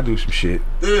 I know I do some shit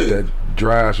that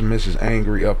drives Mrs.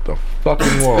 Angry up the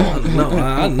fucking wall.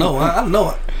 I know I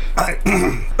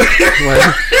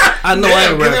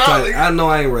ain't rap tight. I know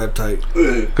I ain't rap tight.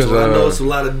 Because so I know it's a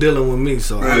lot of dealing with me.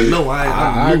 So I know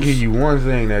I'll give you one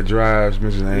thing that drives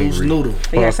Mrs. Angry. Loose noodle.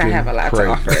 Yes, I have a lot to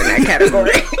offer in that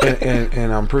category.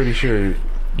 and I'm pretty sure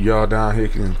y'all down here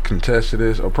can contest to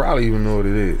this, or probably even know what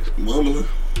it is. Mama.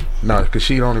 No, because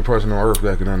she's the only person on earth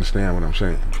that can understand what I'm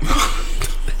saying.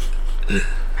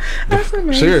 That's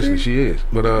amazing. Seriously, she is.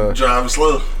 But driving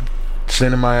slow.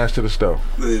 Sending my ass to the store.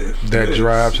 Yeah. That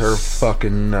drives her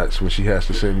fucking nuts when she has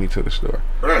to send me to the store.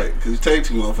 Right, because it takes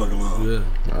too motherfucking long. Yeah.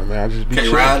 I mean, I just be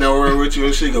can't ride nowhere with you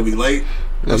and shit. Gonna be late.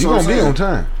 No, you gonna be on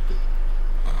time.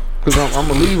 Because I'm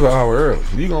gonna leave an hour early.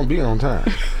 You gonna be on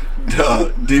time.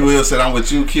 D. Will said, "I'm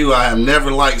with you, Q. I have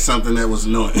never liked something that was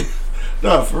annoying."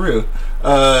 No, for real.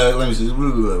 Let me see.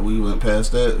 We went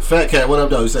past that. Fat Cat, what up,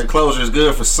 though? He said closure is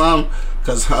good for some,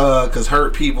 cause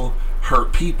hurt people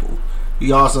hurt people.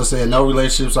 He also said no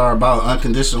relationships are about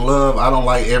unconditional love. I don't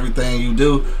like everything you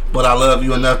do, but I love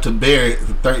you enough to bear it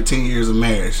for 13 years of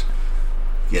marriage.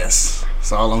 Yes,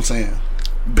 that's all I'm saying.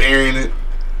 Bearing it,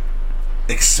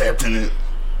 accepting it,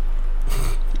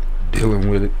 dealing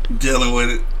with it,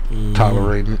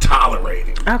 tolerating it.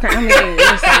 Okay, I mean,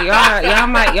 listen,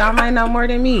 y'all might know more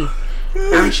than me.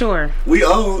 I'm sure. We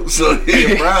old, so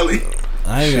yeah, probably.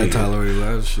 I ain't gotta tolerate a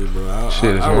lot of shit, bro. As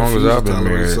long as I've been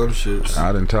married,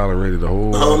 I done tolerated a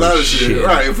whole lot of shit.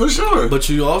 Right, for sure. But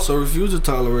you also refuse to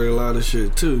tolerate a lot of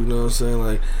shit too. You know what I'm saying?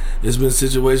 Like, it's been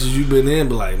situations you've been in,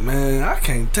 but like, man, I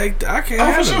can't take that. I can't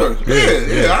handle it.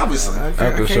 Yeah, obviously. I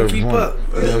can't keep up.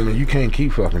 I mean, you can't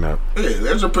keep fucking up. Yeah,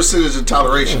 there's a percentage of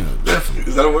toleration. Yeah,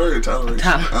 definitely. Is that a word? Toleration?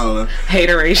 I don't know.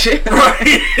 Hateration.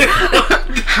 Right.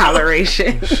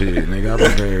 Holleration. Shit, nigga, I've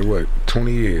been married, what,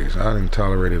 20 years. I done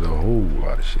tolerated a whole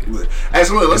lot of shit. Hey,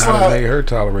 so look, let's I made her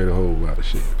tolerate a whole lot of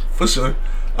shit. For sure.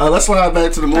 Let's slide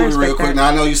back to the movie real quick. Now,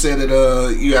 I know you said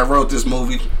that you have wrote this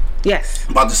movie. Yes.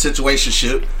 About the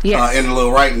situationship. Yes. In a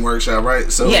little writing workshop,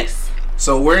 right? So yes.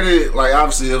 So where did, like,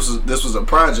 obviously this was a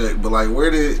project, but like,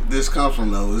 where did this come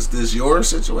from though? Is this your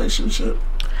situationship?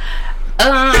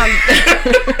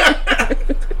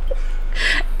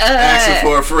 Asking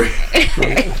for a friend.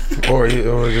 or is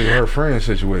it her friend's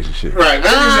situationship? Right,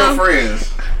 maybe it's your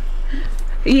friends.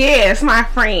 Yes, my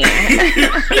friend.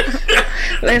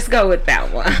 Let's go with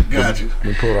that one. Got you.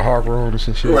 We pull a Harper on us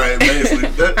and shit. Right,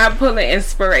 basically. I'm pulling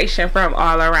inspiration from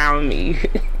all around me.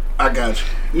 I got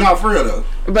you. No, for real though.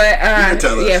 But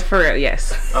tell us. Yeah, for real,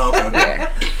 yes. Oh, okay.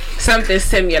 Yeah. Something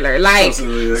similar. Like,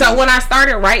 so when I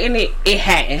started writing it, it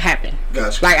hadn't happened.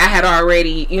 Gotcha. Like, I had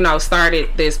already, started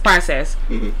this process.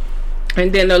 Mm-hmm.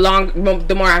 And then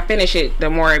the more I finish it,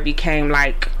 the more it became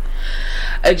like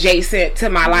adjacent to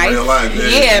my life. Real life,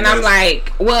 yeah, and I'm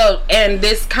like, well, and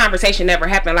this conversation never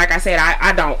happened. Like I said,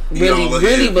 I don't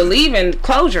really believe in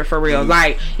closure for real. Mm-hmm.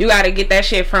 Like, you got to get that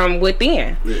shit from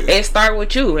within. Yeah. It start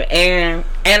with you, and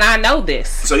I know this.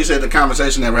 So you said the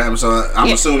conversation never happened. So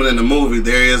I'm assuming in the movie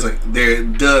there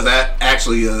does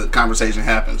actually a conversation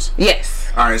happens.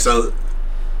 Yes. All right. So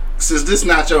since this is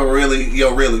not your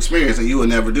real experience, and you would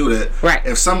never do that. Right.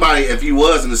 If you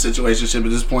was in a situationship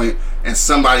at this point, and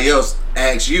somebody else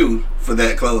asked you for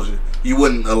that closure, you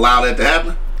wouldn't allow that to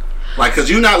happen? Like, cause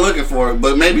you're not looking for it,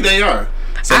 but maybe they are.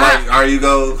 So are you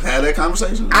go have that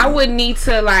conversation? I would need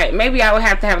to, like, maybe I would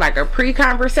have to have like a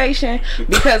pre-conversation,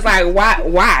 because like why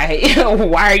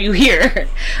why are you here?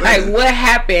 Like, what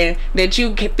happened that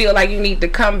you feel like you need to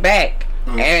come back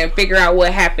and figure out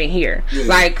what happened here? Yeah.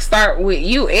 Like, start with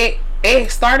you.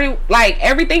 it started like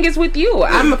everything is with you.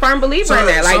 I'm a firm believer in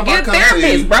that. Like, get a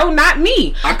therapist, bro, not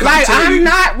me. Like, I'm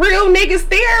not real niggas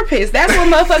therapist. That's what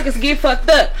motherfuckers get fucked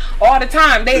up all the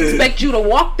time. They expect you to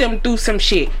walk them through some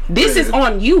shit. This is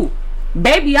on you,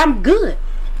 baby. I'm good.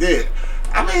 Yeah.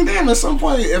 I mean, damn, at some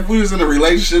point, if we was in a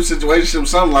relationship situation,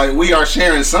 something like, we are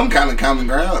sharing some kind of common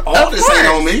ground. All this ain't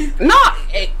on me. No,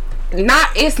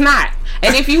 it's not.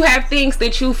 And if you have things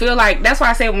that you feel like, that's why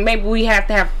I say maybe we have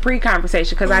to have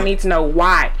pre-conversation, because I need to know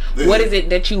why. Yeah. What is it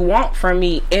that you want from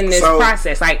me in this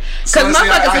process? Like, because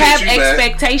motherfuckers have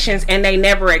expectations and they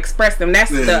never express them.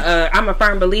 That's I'm a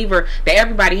firm believer that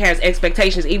everybody has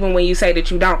expectations, even when you say that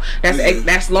you don't.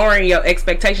 That's lowering your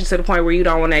expectations to the point where you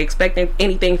don't want to expect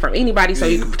anything from anybody, so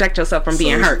you can protect yourself from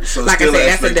being hurt. So like I said,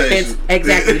 that's a defense.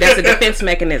 Exactly, that's a defense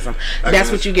mechanism. That's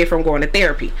what you get from going to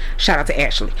therapy. Shout out to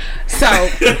Ashley. So.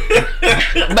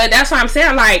 But that's what I'm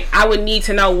saying. Like, I would need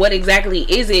to know what exactly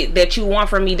is it that you want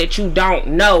from me that you don't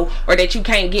know or that you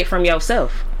can't get from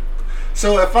yourself.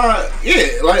 So if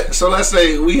so let's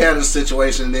say we had a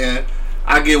situation, then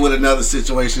I get with another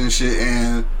situation and shit,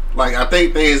 and like I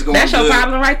think things going. That's your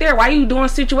problem right there. Why you doing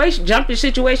jumping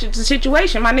situation to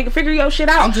situation, my nigga? Figure your shit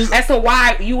out as to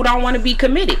why you don't want to be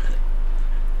committed.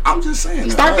 I'm just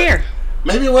saying. Start there.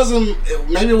 Maybe it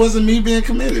wasn't me being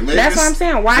committed. Maybe that's what I'm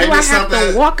saying. Why do I have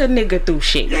to walk a nigga through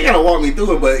shit? You ain't gotta walk me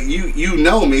through it, but you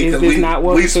know me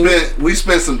because we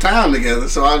spent some time together.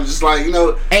 So I was just like, you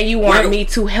know. And you want me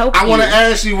to help you. I want to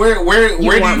ask you where do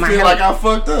you feel like I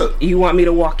fucked up? You want me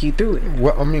to walk you through it.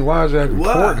 Well, I mean, why is that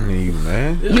important to you,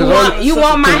 man? You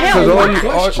want my help.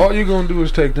 Because all you're gonna do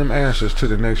is take them answers to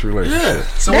the next relationship. Yeah.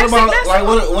 So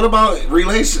what about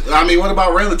relations? I mean, what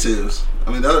about relatives?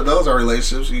 I mean, those are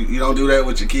relationships. You don't do that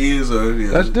with your kids or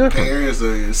your parents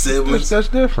or your siblings. That's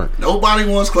different. Nobody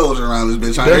wants closure around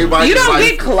this bitch. You don't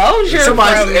get closure.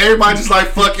 Everybody just like,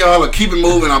 fuck y'all, or keep it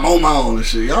moving. I'm on my own and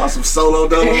shit. Y'all some solo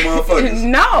dolo motherfuckers.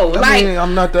 No, I mean,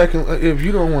 I'm not that. If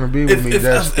you don't want to be with me,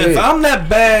 if I'm that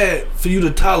bad for you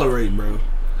to tolerate, bro,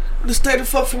 just stay the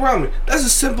fuck around me. That's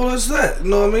as simple as that.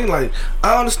 You know what I mean? Like,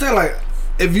 I understand. Like,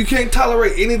 if you can't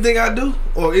tolerate anything I do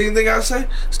or anything I say,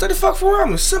 stay the fuck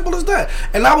around me. Simple as that.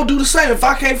 And I will do the same. If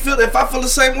I feel the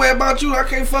same way about you, I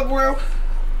can't fuck around.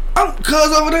 I'm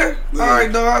cuz over there. Yeah. All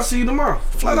right, dog. I'll see you tomorrow.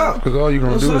 Flat out. Because all you're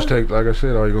gonna do is take, like I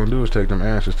said, all you're gonna do is take them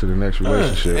answers to the next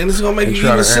relationship, and it's gonna make you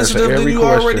even sensitive than you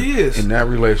already is in that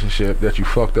relationship that you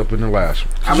fucked up in the last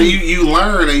one. I mean, you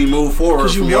learn and you move forward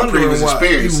from your previous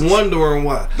experience. You wondering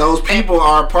why those people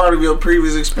are a part of your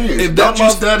previous experience. Don't you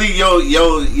study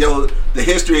the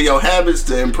history of your habits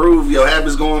to improve your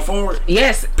habits going forward?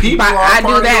 Yes, people I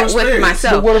do that with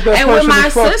myself, and with my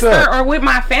sister or with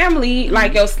my family.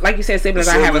 Like you said, siblings.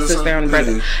 I have a sister and a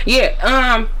brother.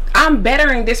 Yeah. I'm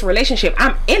bettering this relationship.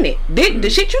 I'm in it. The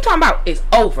shit you talking about is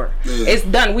over. Yeah. It's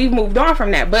done. We've moved on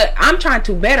from that. But I'm trying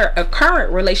to better a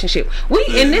current relationship. We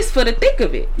in this for the thick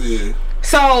of it. Yeah.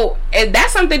 So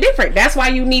that's something different. That's why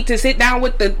you need to sit down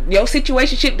with your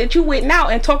situationship that you with now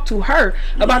and talk to her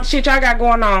about the shit y'all got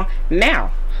going on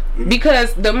now.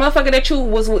 Because the motherfucker that you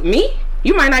was with me,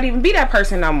 you might not even be that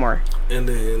person no more. And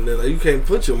then you can't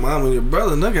put your mom and your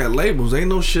brother. They got labels. Ain't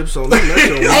no ships on them. That's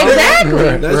your mom.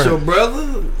 Exactly. That's your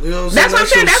brother. You know what I'm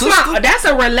saying? That's what I'm saying. That's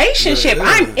a relationship. Yeah.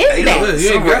 I'm in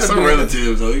that. Some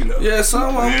relatives, though, you know. Yeah,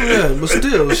 some. But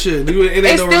still, shit.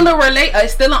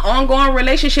 It's still an ongoing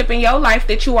relationship in your life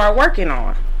that you are working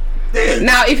on. Yeah.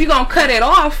 Now, if you're gonna cut it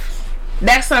off,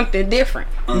 that's something different.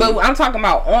 But I'm talking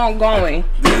about ongoing.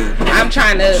 I'm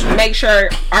trying to make sure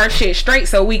our shit straight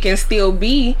so we can still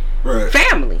be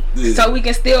family. Yeah. So we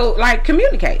can still like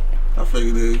communicate. I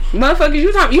figured it. Motherfuckers,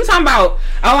 you talking about,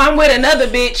 oh, I'm with another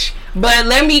bitch, but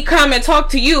let me come and talk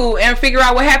to you and figure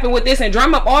out what happened with this and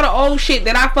drum up all the old shit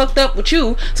that I fucked up with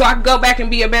you so I can go back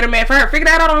and be a better man for her. Figure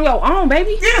that out on your own,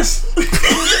 baby. Yes.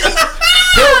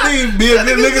 Help me be a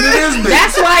good nigga to this bitch.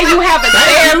 That's why you have a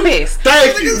therapist.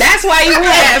 Thank you. That's why you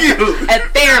have a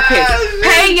therapist.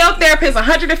 Pay your therapist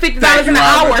 $150 an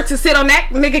hour to sit on that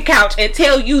nigga couch and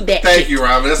tell you that. Thank you,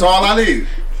 Robin. That's all I need.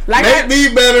 Make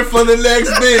me better for the next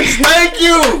bitch. Thank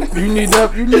you. You need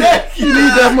that. You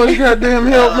need that much goddamn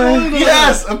help, man.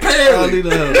 Yes, apparently. I need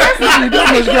help. You need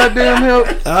that much goddamn help.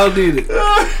 I'll need it.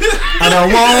 I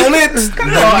don't want it.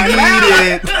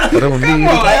 I don't need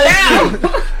it.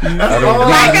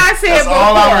 Like I said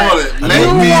before, you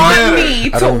want me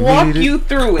to walk you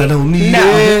through it. I don't need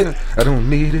it. I don't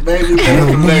need it. Baby, for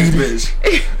the next bitch.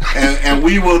 And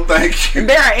we will thank you.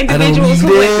 There are individuals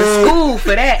who went to school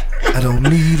for that. I don't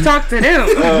need it. Talk to them.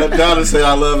 Donna said,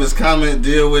 I love his comment.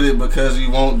 Deal with it because you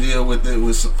won't deal with it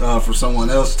for someone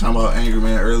else. Talking about Angry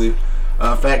Man earlier.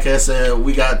 Fat Cat said,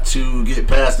 we got to get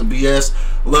past the BS.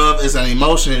 Love is an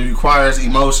emotion. It requires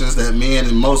emotions that men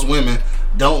and most women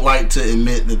don't like to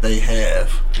admit that they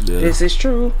have. Yeah. This is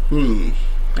true.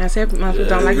 I said motherfuckers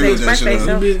don't like to express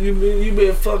themselves. You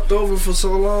been fucked over for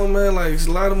so long, man. Like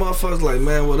a lot of motherfuckers, like,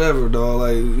 man, whatever, dog.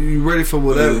 Like, you ready for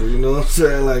whatever? You know what I'm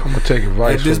saying? Like, I'm gonna take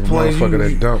advice from a motherfucker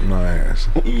that dumped my ass.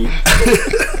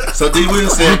 So D.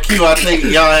 Williams said, Q, I think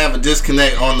y'all have a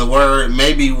disconnect on the word.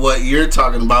 Maybe what you're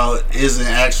talking about isn't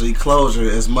actually closure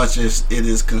as much as it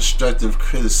is constructive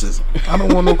criticism. I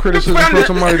don't want no criticism from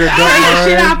somebody that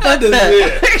dumped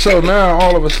my ass. So now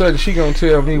all of a sudden she gonna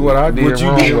tell me what I did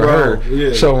wrong with her.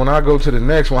 Yeah. So when I go to the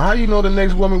next one, how you know the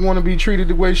next woman want to be treated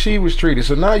the way she was treated?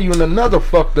 So now you in another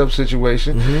fucked up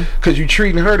situation because you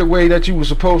treating her the way that you was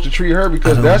supposed to treat her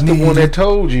because that's the one that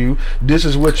told you this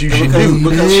is what you should do.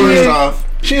 Because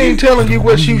she ain't telling you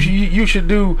what you should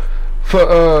do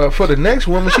for the next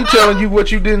woman. She telling you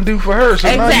what you didn't do for her.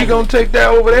 So now you gonna take that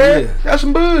over there? Yeah. That's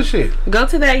some bullshit. Go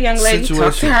to that young lady,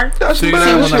 talk to her. That's some bullshit.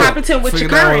 See what's competent with your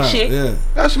current shit. Yeah.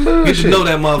 That's some bullshit. Get to know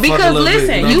that motherfucker because a little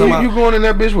listen, bit. You going in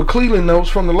that bitch with Cleveland notes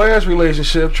from the last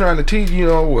relationship, trying to teach.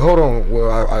 Hold on.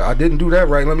 Well, I didn't do that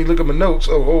right. Let me look at my notes.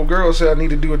 Oh, old girl said I need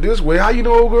to do it this way. How you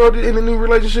know old girl in a new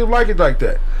relationship like it like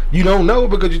that? You don't know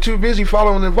because you're too busy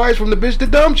following advice from the bitch that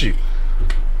dumped you.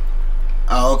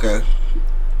 Oh, okay.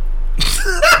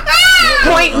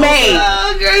 Point made.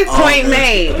 Point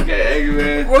made. Okay,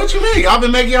 man. What you mean? I've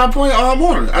been making your point all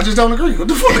morning. I just don't agree. What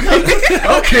the fuck? I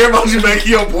don't care about you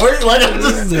making your point. Like,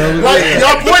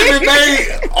 your point been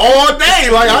made all day.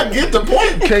 Like, I get the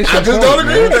point. I just don't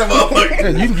agree with that motherfucker. Yeah,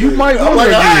 you might want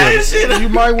to. You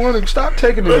might want to stop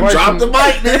taking advice. Drop the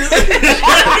mic,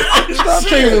 nigga. Stop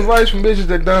taking advice from bitches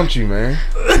that dumped you, man.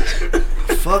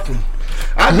 Fuck them.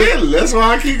 I did. That's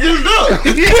why I keep getting up.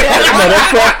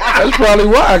 That's probably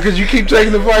why, because you keep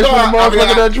taking advice from the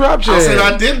motherfucker that dropped you. I said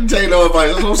I didn't take no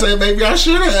advice. That's what I'm saying. Maybe I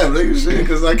should have, nigga. Shit,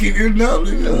 because I keep getting up,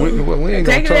 nigga. We ain't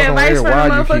gonna talk on air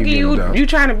why you keep getting up. You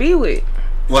trying to be with.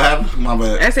 What happened? My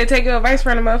bad. I said take your advice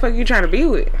from the motherfucker you trying to be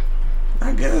with.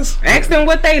 I guess. Ask them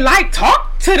what they like.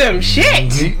 Talk to them.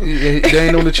 Shit. They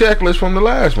ain't on the checklist from the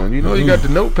last one. You know, you got the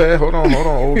notepad. Hold on.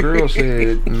 Old girl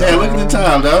said. No. Hey, look at the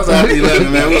time. That was after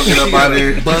 11, man. We'll get up out of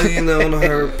here. Bugging on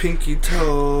her pinky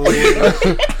toe.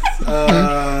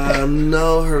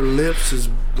 No, her lips is.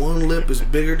 One lip is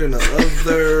bigger than the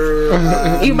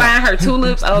other. You buying her 2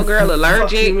 lips, old girl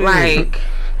allergic? Like.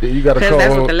 Yeah, you gotta call.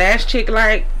 That's what the last chick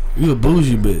like. You a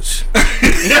bougie bitch.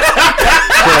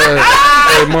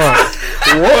 Hey, Mom.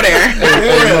 Water.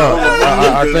 Hey, Mom.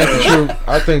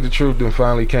 I think the truth then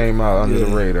finally came out under the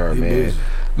radar, man.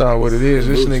 No, what it is,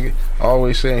 this nigga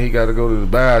always saying he got to go to the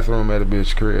bathroom at a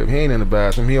bitch crib. He ain't in the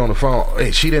bathroom. He on the phone.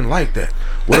 Hey, she didn't like that.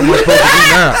 What am I supposed to do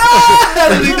now? How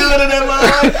did he do it in that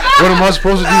line? What am I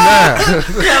supposed to do now?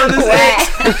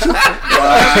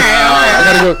 I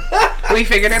gotta go. We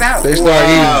figured it out. They start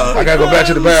eating. I gotta go back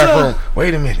to the bathroom.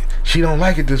 Wait a minute. She don't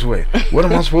like it this way. What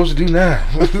am I supposed to do now?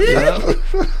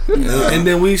 And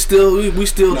then we still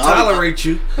tolerate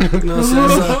you. You know what I'm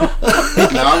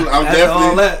saying? I'm definitely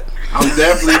all that. I'm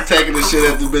definitely taking the shit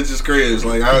at the bitches' cribs.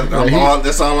 Like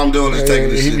that's all I'm doing is taking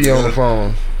the shit. He be on the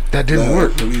phone. That didn't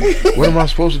work. What am I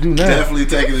supposed to do now? Definitely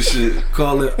taking the shit.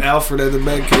 Call it Alfred at the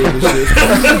back cave and shit.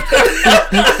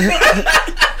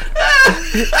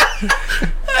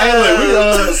 Hey,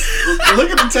 look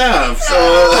at the time.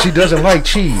 So she doesn't like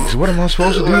cheese. What am I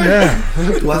supposed to do now?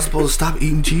 Do I supposed to stop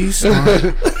eating cheese?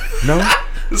 No.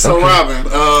 So okay. Robin,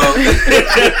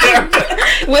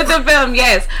 with the film,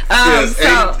 yes. Yes,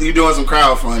 so you doing some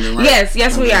crowdfunding, right?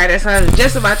 Yes, we are. That's what I was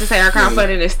just about to say. Our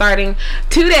crowdfunding is starting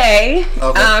today.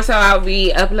 Okay. So I'll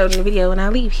be uploading the video when I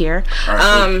leave here.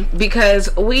 Right,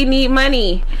 because we need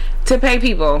money to pay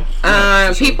people.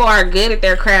 People are good at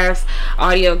their crafts,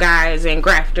 audio guys and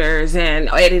grafters and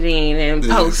editing and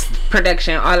post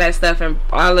production, all that stuff, and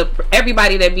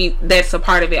everybody that's a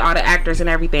part of it, all the actors and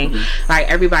everything. Like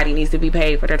everybody needs to be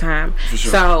paid for their time. For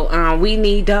sure. So we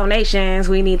need donations.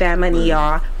 We need that money,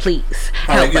 y'all. Please.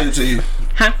 How they get it to you?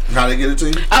 Huh? How they get it to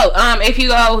you? If you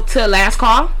go to Last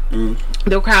Call.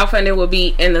 The crowdfunding will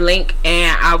be in the link,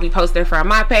 and I'll be posting from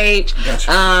my page.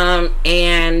 Gotcha.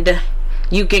 And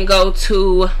you can go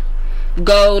to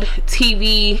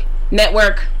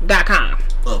goldtvnetwork.com.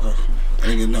 Okay.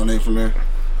 And get donate from there?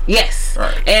 Yes. All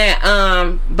right.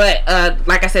 And but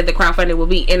like I said, the crowdfunding will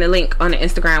be in the link on the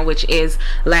Instagram, which is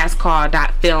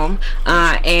lastcall.film.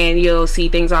 And you'll see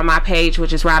things on my page,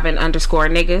 which is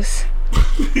Robin_niggas.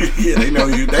 Yeah, they know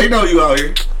you. They know you out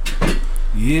here.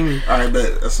 Yeah. All right,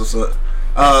 bet. That's what's up.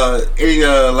 Any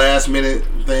last minute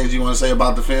things you want to say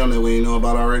about the film that we know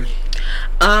about already?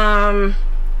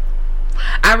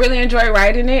 I really enjoy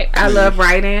writing it. I love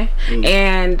writing,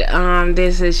 and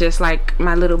this is just like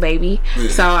my little baby.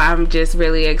 So I'm just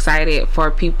really excited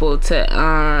for people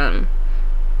to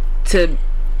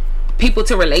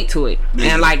relate to it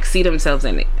and like see themselves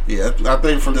in it. Yeah, I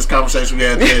think from this conversation we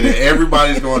had today that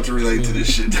everybody's going to relate to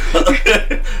this shit.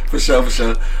 For sure. All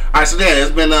right, so yeah,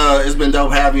 it's been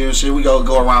dope having you and shit. We go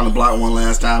around the block one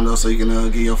last time though, so you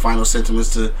can give your final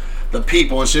sentiments to the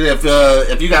people and shit.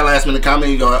 If you got last minute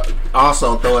comment, you go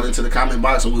also throw it into the comment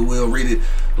box and we will read it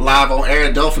live on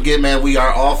air. Don't forget, man, we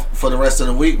are off for the rest of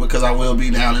the week because I will be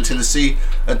down in Tennessee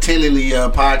attending the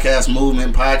Podcast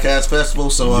Movement Podcast Festival.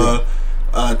 So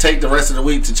take the rest of the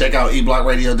week to check out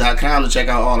eblockradio.com to check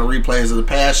out all the replays of the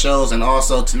past shows, and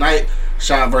also tonight,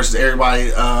 Sean versus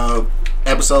Everybody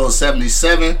episode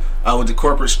 77 with the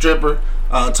corporate stripper.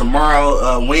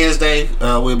 Tomorrow, Wednesday,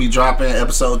 we'll be dropping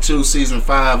episode 2, season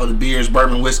 5 of the Beers,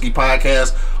 Bourbon, Whiskey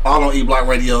podcast, all on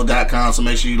eblockradio.com. So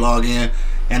make sure you log in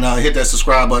and hit that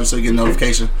subscribe button so you get a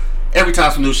notification every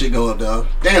time some new shit go up, dog.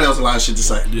 Damn, that was a lot of shit to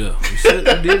say. Yeah,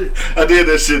 I did it. I did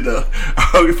that shit, though.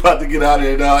 We're about to get out of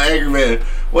here, dog. Angry Man,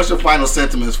 what's your final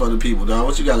sentiments for the people, dog?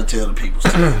 What you got to tell the people?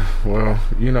 Well,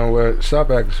 you know what?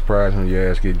 Stop acting surprised when your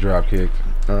ass get drop kicked.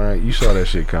 All right, you saw that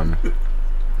shit coming.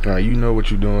 All right, you know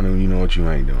what you're doing and you know what you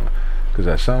ain't doing. Because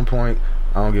at some point,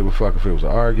 I don't give a fuck if it was an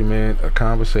argument, a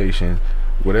conversation,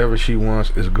 whatever she wants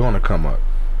is going to come up.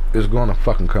 It's going to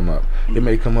fucking come up. It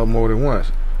may come up more than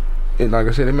once. And like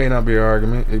I said, it may not be an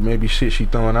argument. It may be shit she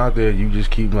throwing out there. You just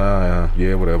keep whatever. And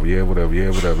then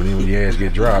when your ass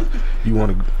get dropped, you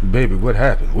want to, baby, what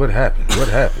happened?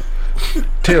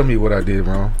 Tell me what I did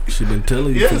wrong. She been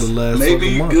telling you for the last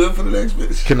maybe month. Good for the next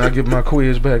bitch. Can I get my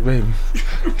quiz back, baby?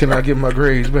 Can I get my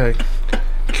grades back?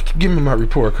 Give me my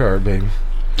report card, baby.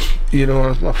 You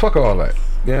know, fuck all that.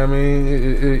 You know what I mean?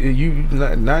 You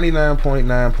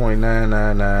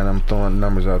 99.9.999. I'm throwing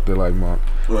numbers out there like Mark.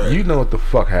 Right. You know what the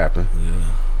fuck happened.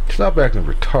 Yeah. Stop acting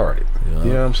retarded. Yeah.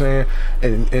 You know what I'm saying?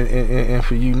 And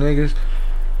for you niggas,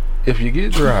 if you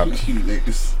get dropped, you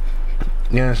niggas.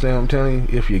 You understand what I'm telling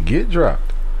you? If you get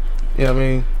dropped, you know what I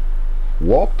mean?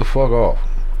 Walk the fuck off.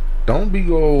 Don't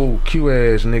be old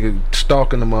Q-ass nigga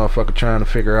stalking the motherfucker trying to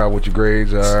figure out what your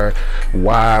grades are,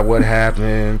 what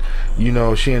happened. You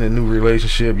know, she in a new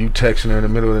relationship, you texting her in the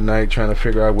middle of the night trying to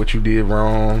figure out what you did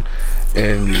wrong,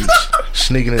 and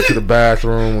sneaking into the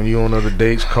bathroom when you on other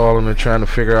dates, calling her trying to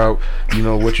figure out, you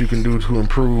know, what you can do to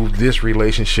improve this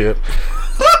relationship.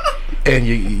 And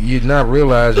you're not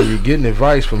realizing you're getting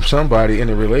advice from somebody in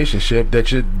a relationship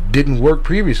that you didn't work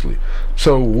previously.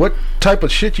 So what type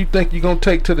of shit you think you're going to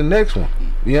take to the next one?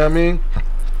 You know what I mean?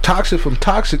 Toxic from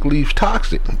toxic leaves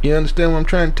toxic. You understand what I'm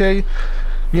trying to tell you?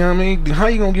 You know what I mean? How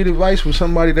you going to get advice from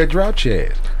somebody that dropped your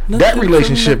ass? That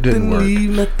relationship didn't work.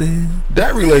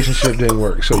 That relationship didn't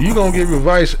work. So you going to give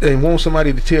advice and want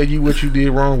somebody to tell you what you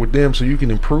did wrong with them so you can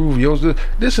improve yours.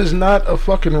 This is not a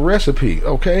fucking recipe,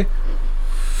 okay?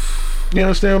 You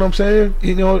understand what I'm saying?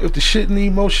 You know, if the shit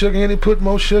need more sugar in it, put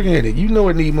more sugar in it. You know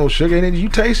it need more sugar in it. You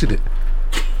tasted it.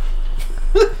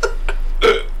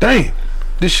 Damn.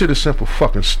 This shit is simple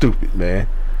fucking stupid, man.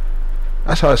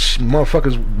 That's how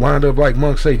motherfuckers wind up like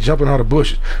monks say, jumping out of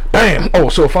bushes. Bam! Oh,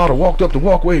 so if I'd have walked up the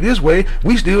walkway this way,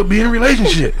 we still be in a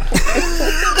relationship.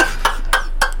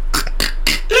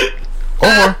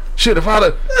 Or, shit, if I'd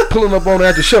have pulling up on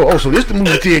that at the show, oh, so this the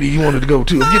movie theater you wanted to go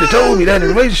to. If you'd have told me that in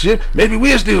a relationship, maybe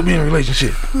we'll still be in a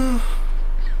relationship.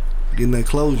 Getting that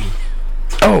closure.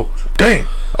 Oh, damn.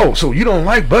 Oh, so you don't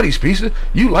like Buddy's Pizza.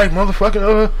 You like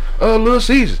motherfucking Little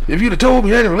Caesars. If you'd have told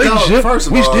me that in a relationship,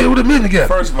 we still would have been together.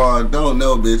 First of all, don't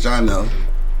know, bitch. I know.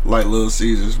 Like Little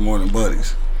Caesars more than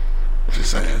Buddy's.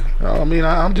 Just saying. I mean,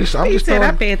 I'm just I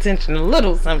throwing, pay attention a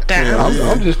little sometimes. Yeah,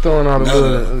 I'm just throwing out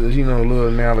little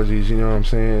analogies. You know what I'm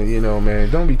saying? You know, man,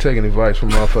 don't be taking advice from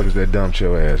motherfuckers that dumped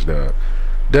your ass, dog.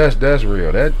 That's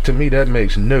real. That to me, that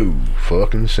makes no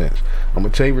fucking sense. I'm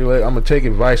gonna take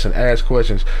advice and ask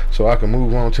questions so I can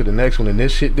move on to the next one. And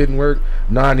this shit didn't work.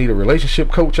 Now I need a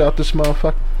relationship coach out this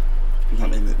motherfucker. I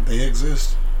mean, they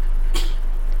exist.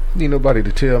 Need nobody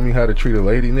to tell me how to treat a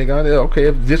lady, nigga. Okay,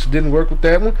 if this didn't work with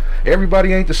that one,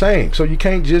 everybody ain't the same. So you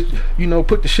can't just,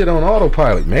 put the shit on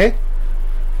autopilot, man.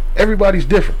 Everybody's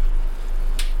different.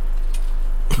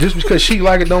 Just because she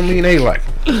like it don't mean they like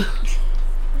it.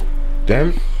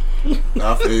 Damn it.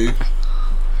 I feel you.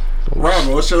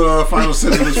 Robin, what's your final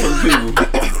sentiments for the people?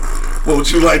 What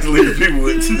would you like to leave the people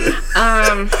with today?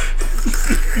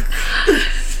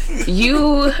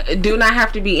 You do not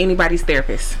have to be anybody's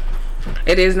therapist.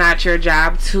 It is not your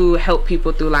job to help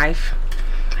people through life.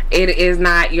 It is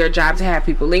not your job to have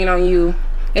people lean on you.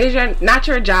 It is not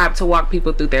your job to walk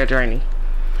people through their journey.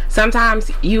 Sometimes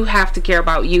you have to care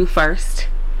about you first.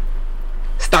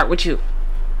 Start with you.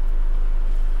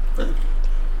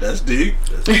 That's deep.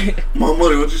 My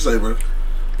money, what you say, bro?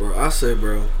 Bro, I say,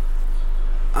 bro,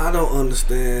 I don't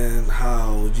understand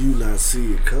how you not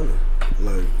see it coming.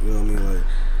 Like, you know what I mean? Like,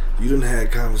 you done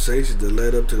had conversations that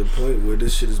led up to the point where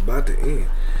this shit is about to end.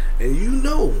 And you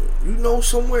know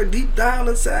somewhere deep down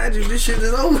inside you, this shit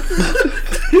is over.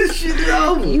 This shit is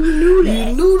over. You knew that.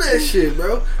 You knew that shit,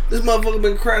 bro. This motherfucker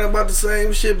been crying about the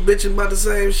same shit, bitching about the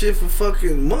same shit for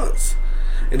fucking months.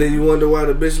 And then you wonder why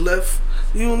the bitch left.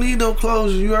 You don't need no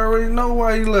closure. You already know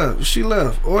why he left. She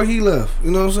left. Or he left. You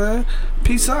know what I'm saying?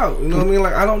 Peace out. You know what I mean?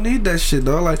 Like, I don't need that shit,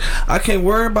 dog. Like, I can't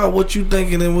worry about what you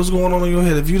thinking and what's going on in your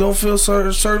head. If you don't feel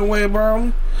certain way about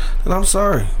me, then I'm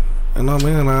sorry. You know what I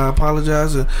mean? And I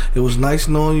apologize. It was nice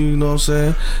knowing you, you know what I'm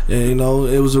saying? And, you know,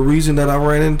 it was a reason that I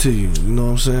ran into you, you know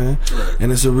what I'm saying? And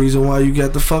it's a reason why you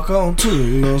got the fuck on, too,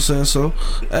 you know what I'm saying? So,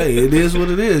 hey, it is what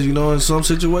it is, you know? In some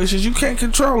situations, you can't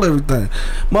control everything.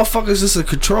 Motherfuckers, it's a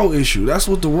control issue. That's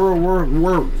what the world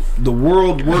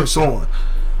works on.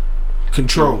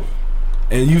 Control.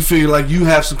 And you feel like you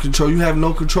have some control. You have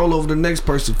no control over the next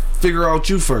person. Figure out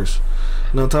you first.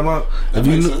 You know what I'm talking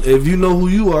about? If you know who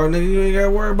you are, nigga, you ain't gotta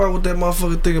worry about what that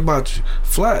motherfucker think about you.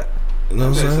 Flat. You know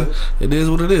what I'm saying? It is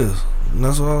what it is. And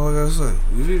that's all I gotta say.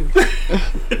 You hear me?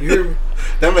 You hear me?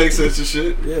 That makes sense and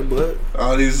shit. Yeah, but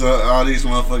all these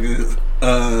motherfuckers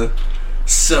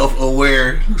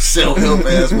self-aware, self-help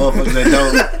ass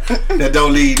motherfuckers that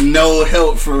don't need no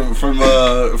help from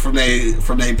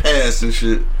their past and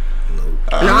shit.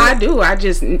 No, I do. I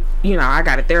just, I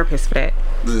got a therapist for that.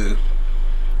 Yeah.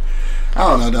 I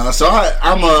don't know, dog. So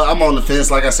I'm on the fence.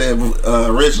 Like I said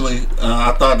originally,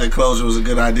 I thought that closure was a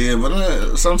good idea,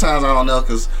 but sometimes I don't know,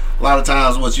 because a lot of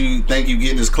times what you think you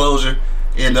getting is closure,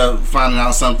 end up finding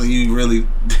out something you really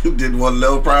didn't want to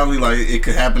know. Probably, like, it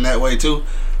could happen that way too.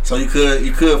 So you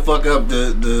could fuck up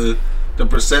the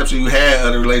perception you had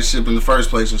of the relationship in the first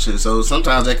place and shit. So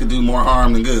sometimes that could do more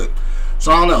harm than good.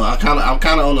 So I don't know. I'm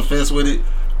kind of on the fence with it.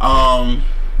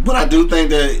 But I do think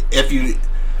that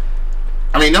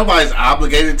nobody's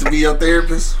obligated to be your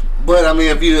therapist. But I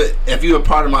mean, if you're a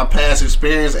part of my past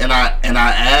experience and I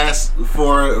ask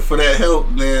for that help,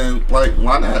 then, like,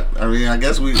 why not? I mean, I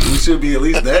guess we should be at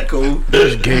least that cool.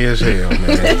 That's gay as hell,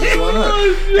 man. Why not?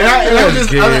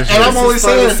 I'm only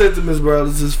saying sentiments, bro.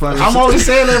 This is funny. I'm only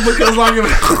saying that because, like,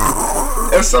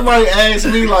 if somebody asks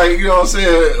me, like, you know what I'm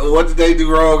saying, what did they do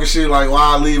wrong and shit, like,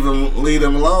 why I leave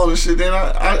them alone and shit, then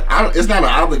I it's not an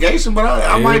obligation, but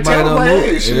I might tell them, like,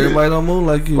 hey, shit. Everybody don't move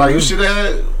like you. Like, you should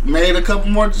have made a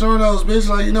couple more DiGiorno's, bitch.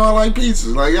 Like, I like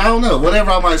pizzas. Like, I don't know.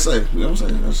 Whatever I might say. You know what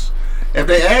I'm saying? If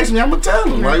they ask me, I'm gonna tell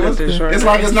them. Like, it's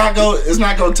like it's not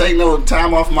gonna take no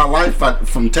time off my life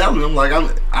from telling them. Like,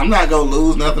 I'm not gonna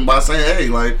lose nothing by saying, hey,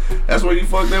 like, that's where you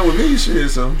fucked up with me, shit.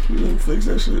 So fix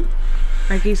that shit.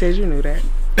 Like he said, you knew that.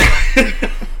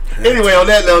 Anyway, on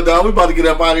that note, dog, we about to get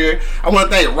up out of here. I want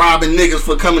to thank Robin Niggas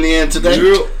for coming in today.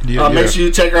 Make sure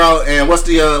you check her out. And what's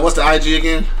the IG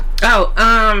again?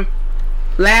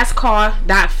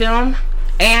 lastcall.film.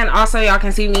 And also, y'all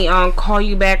can see me on Call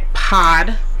You Back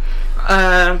Pod.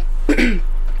 I'm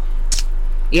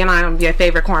your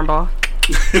favorite cornball.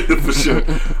 For sure.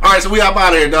 All right, so we up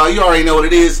out of here, dog. You already know what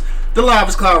it is. The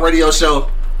Livest Cloud Radio Show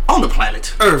on the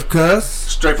planet Earth, cuz.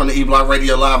 Straight from the E-Block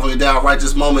Radio live on your dial right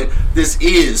this moment. This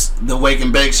is the Wake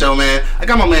and Bake Show, man. I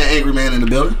got my man Angry Man in the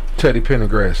building. Teddy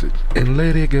Pendergrass and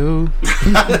let it go.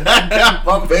 My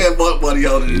bad butt buddy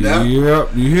holding it down. Yep,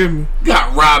 you hear me.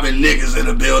 Got Robin Niggas in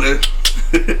the building.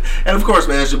 And of course,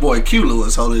 man, it's your boy Q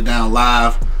Lewis holding it down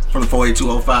live from the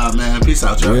 48205, man. Peace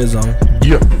out, y'all. Red Zone.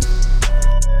 Yeah.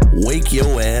 Wake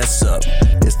your ass up.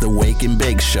 It's the Wake and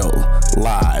Bake Show,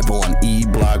 live on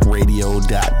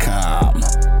eblockradio.com.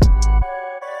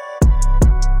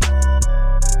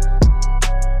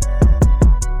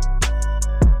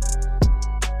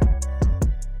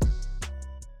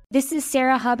 This is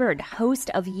Sarah Hubbard, host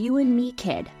of You and Me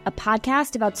Kid, a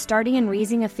podcast about starting and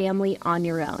raising a family on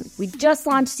your own. We just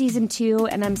launched season 2,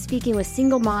 and I'm speaking with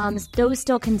single moms, those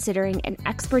still considering, and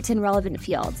experts in relevant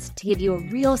fields to give you a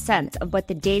real sense of what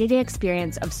the day-to-day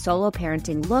experience of solo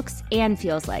parenting looks and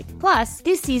feels like. Plus,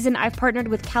 this season, I've partnered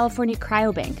with California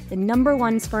Cryobank, the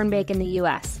 #1 sperm bank in the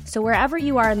U.S. So wherever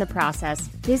you are in the process,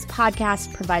 this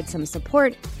podcast provides some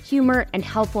support, humor, and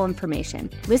helpful information.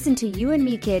 Listen to You and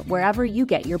Me Kid wherever you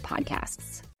get your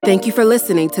podcasts. Thank you for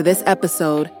listening to this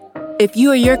episode. If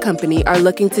you or your company are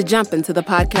looking to jump into the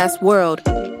podcast world,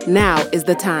 now is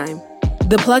the time.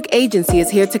 The Plug Agency is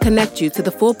here to connect you to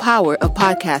the full power of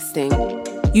podcasting.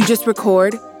 You just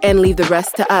record and leave the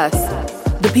rest to us.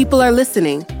 The people are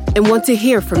listening and want to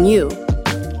hear from you.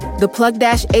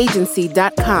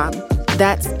 theplug-agency.com.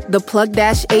 That's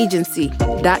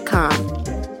theplug-agency.com.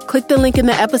 Click the link in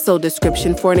the episode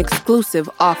description for an exclusive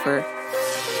offer.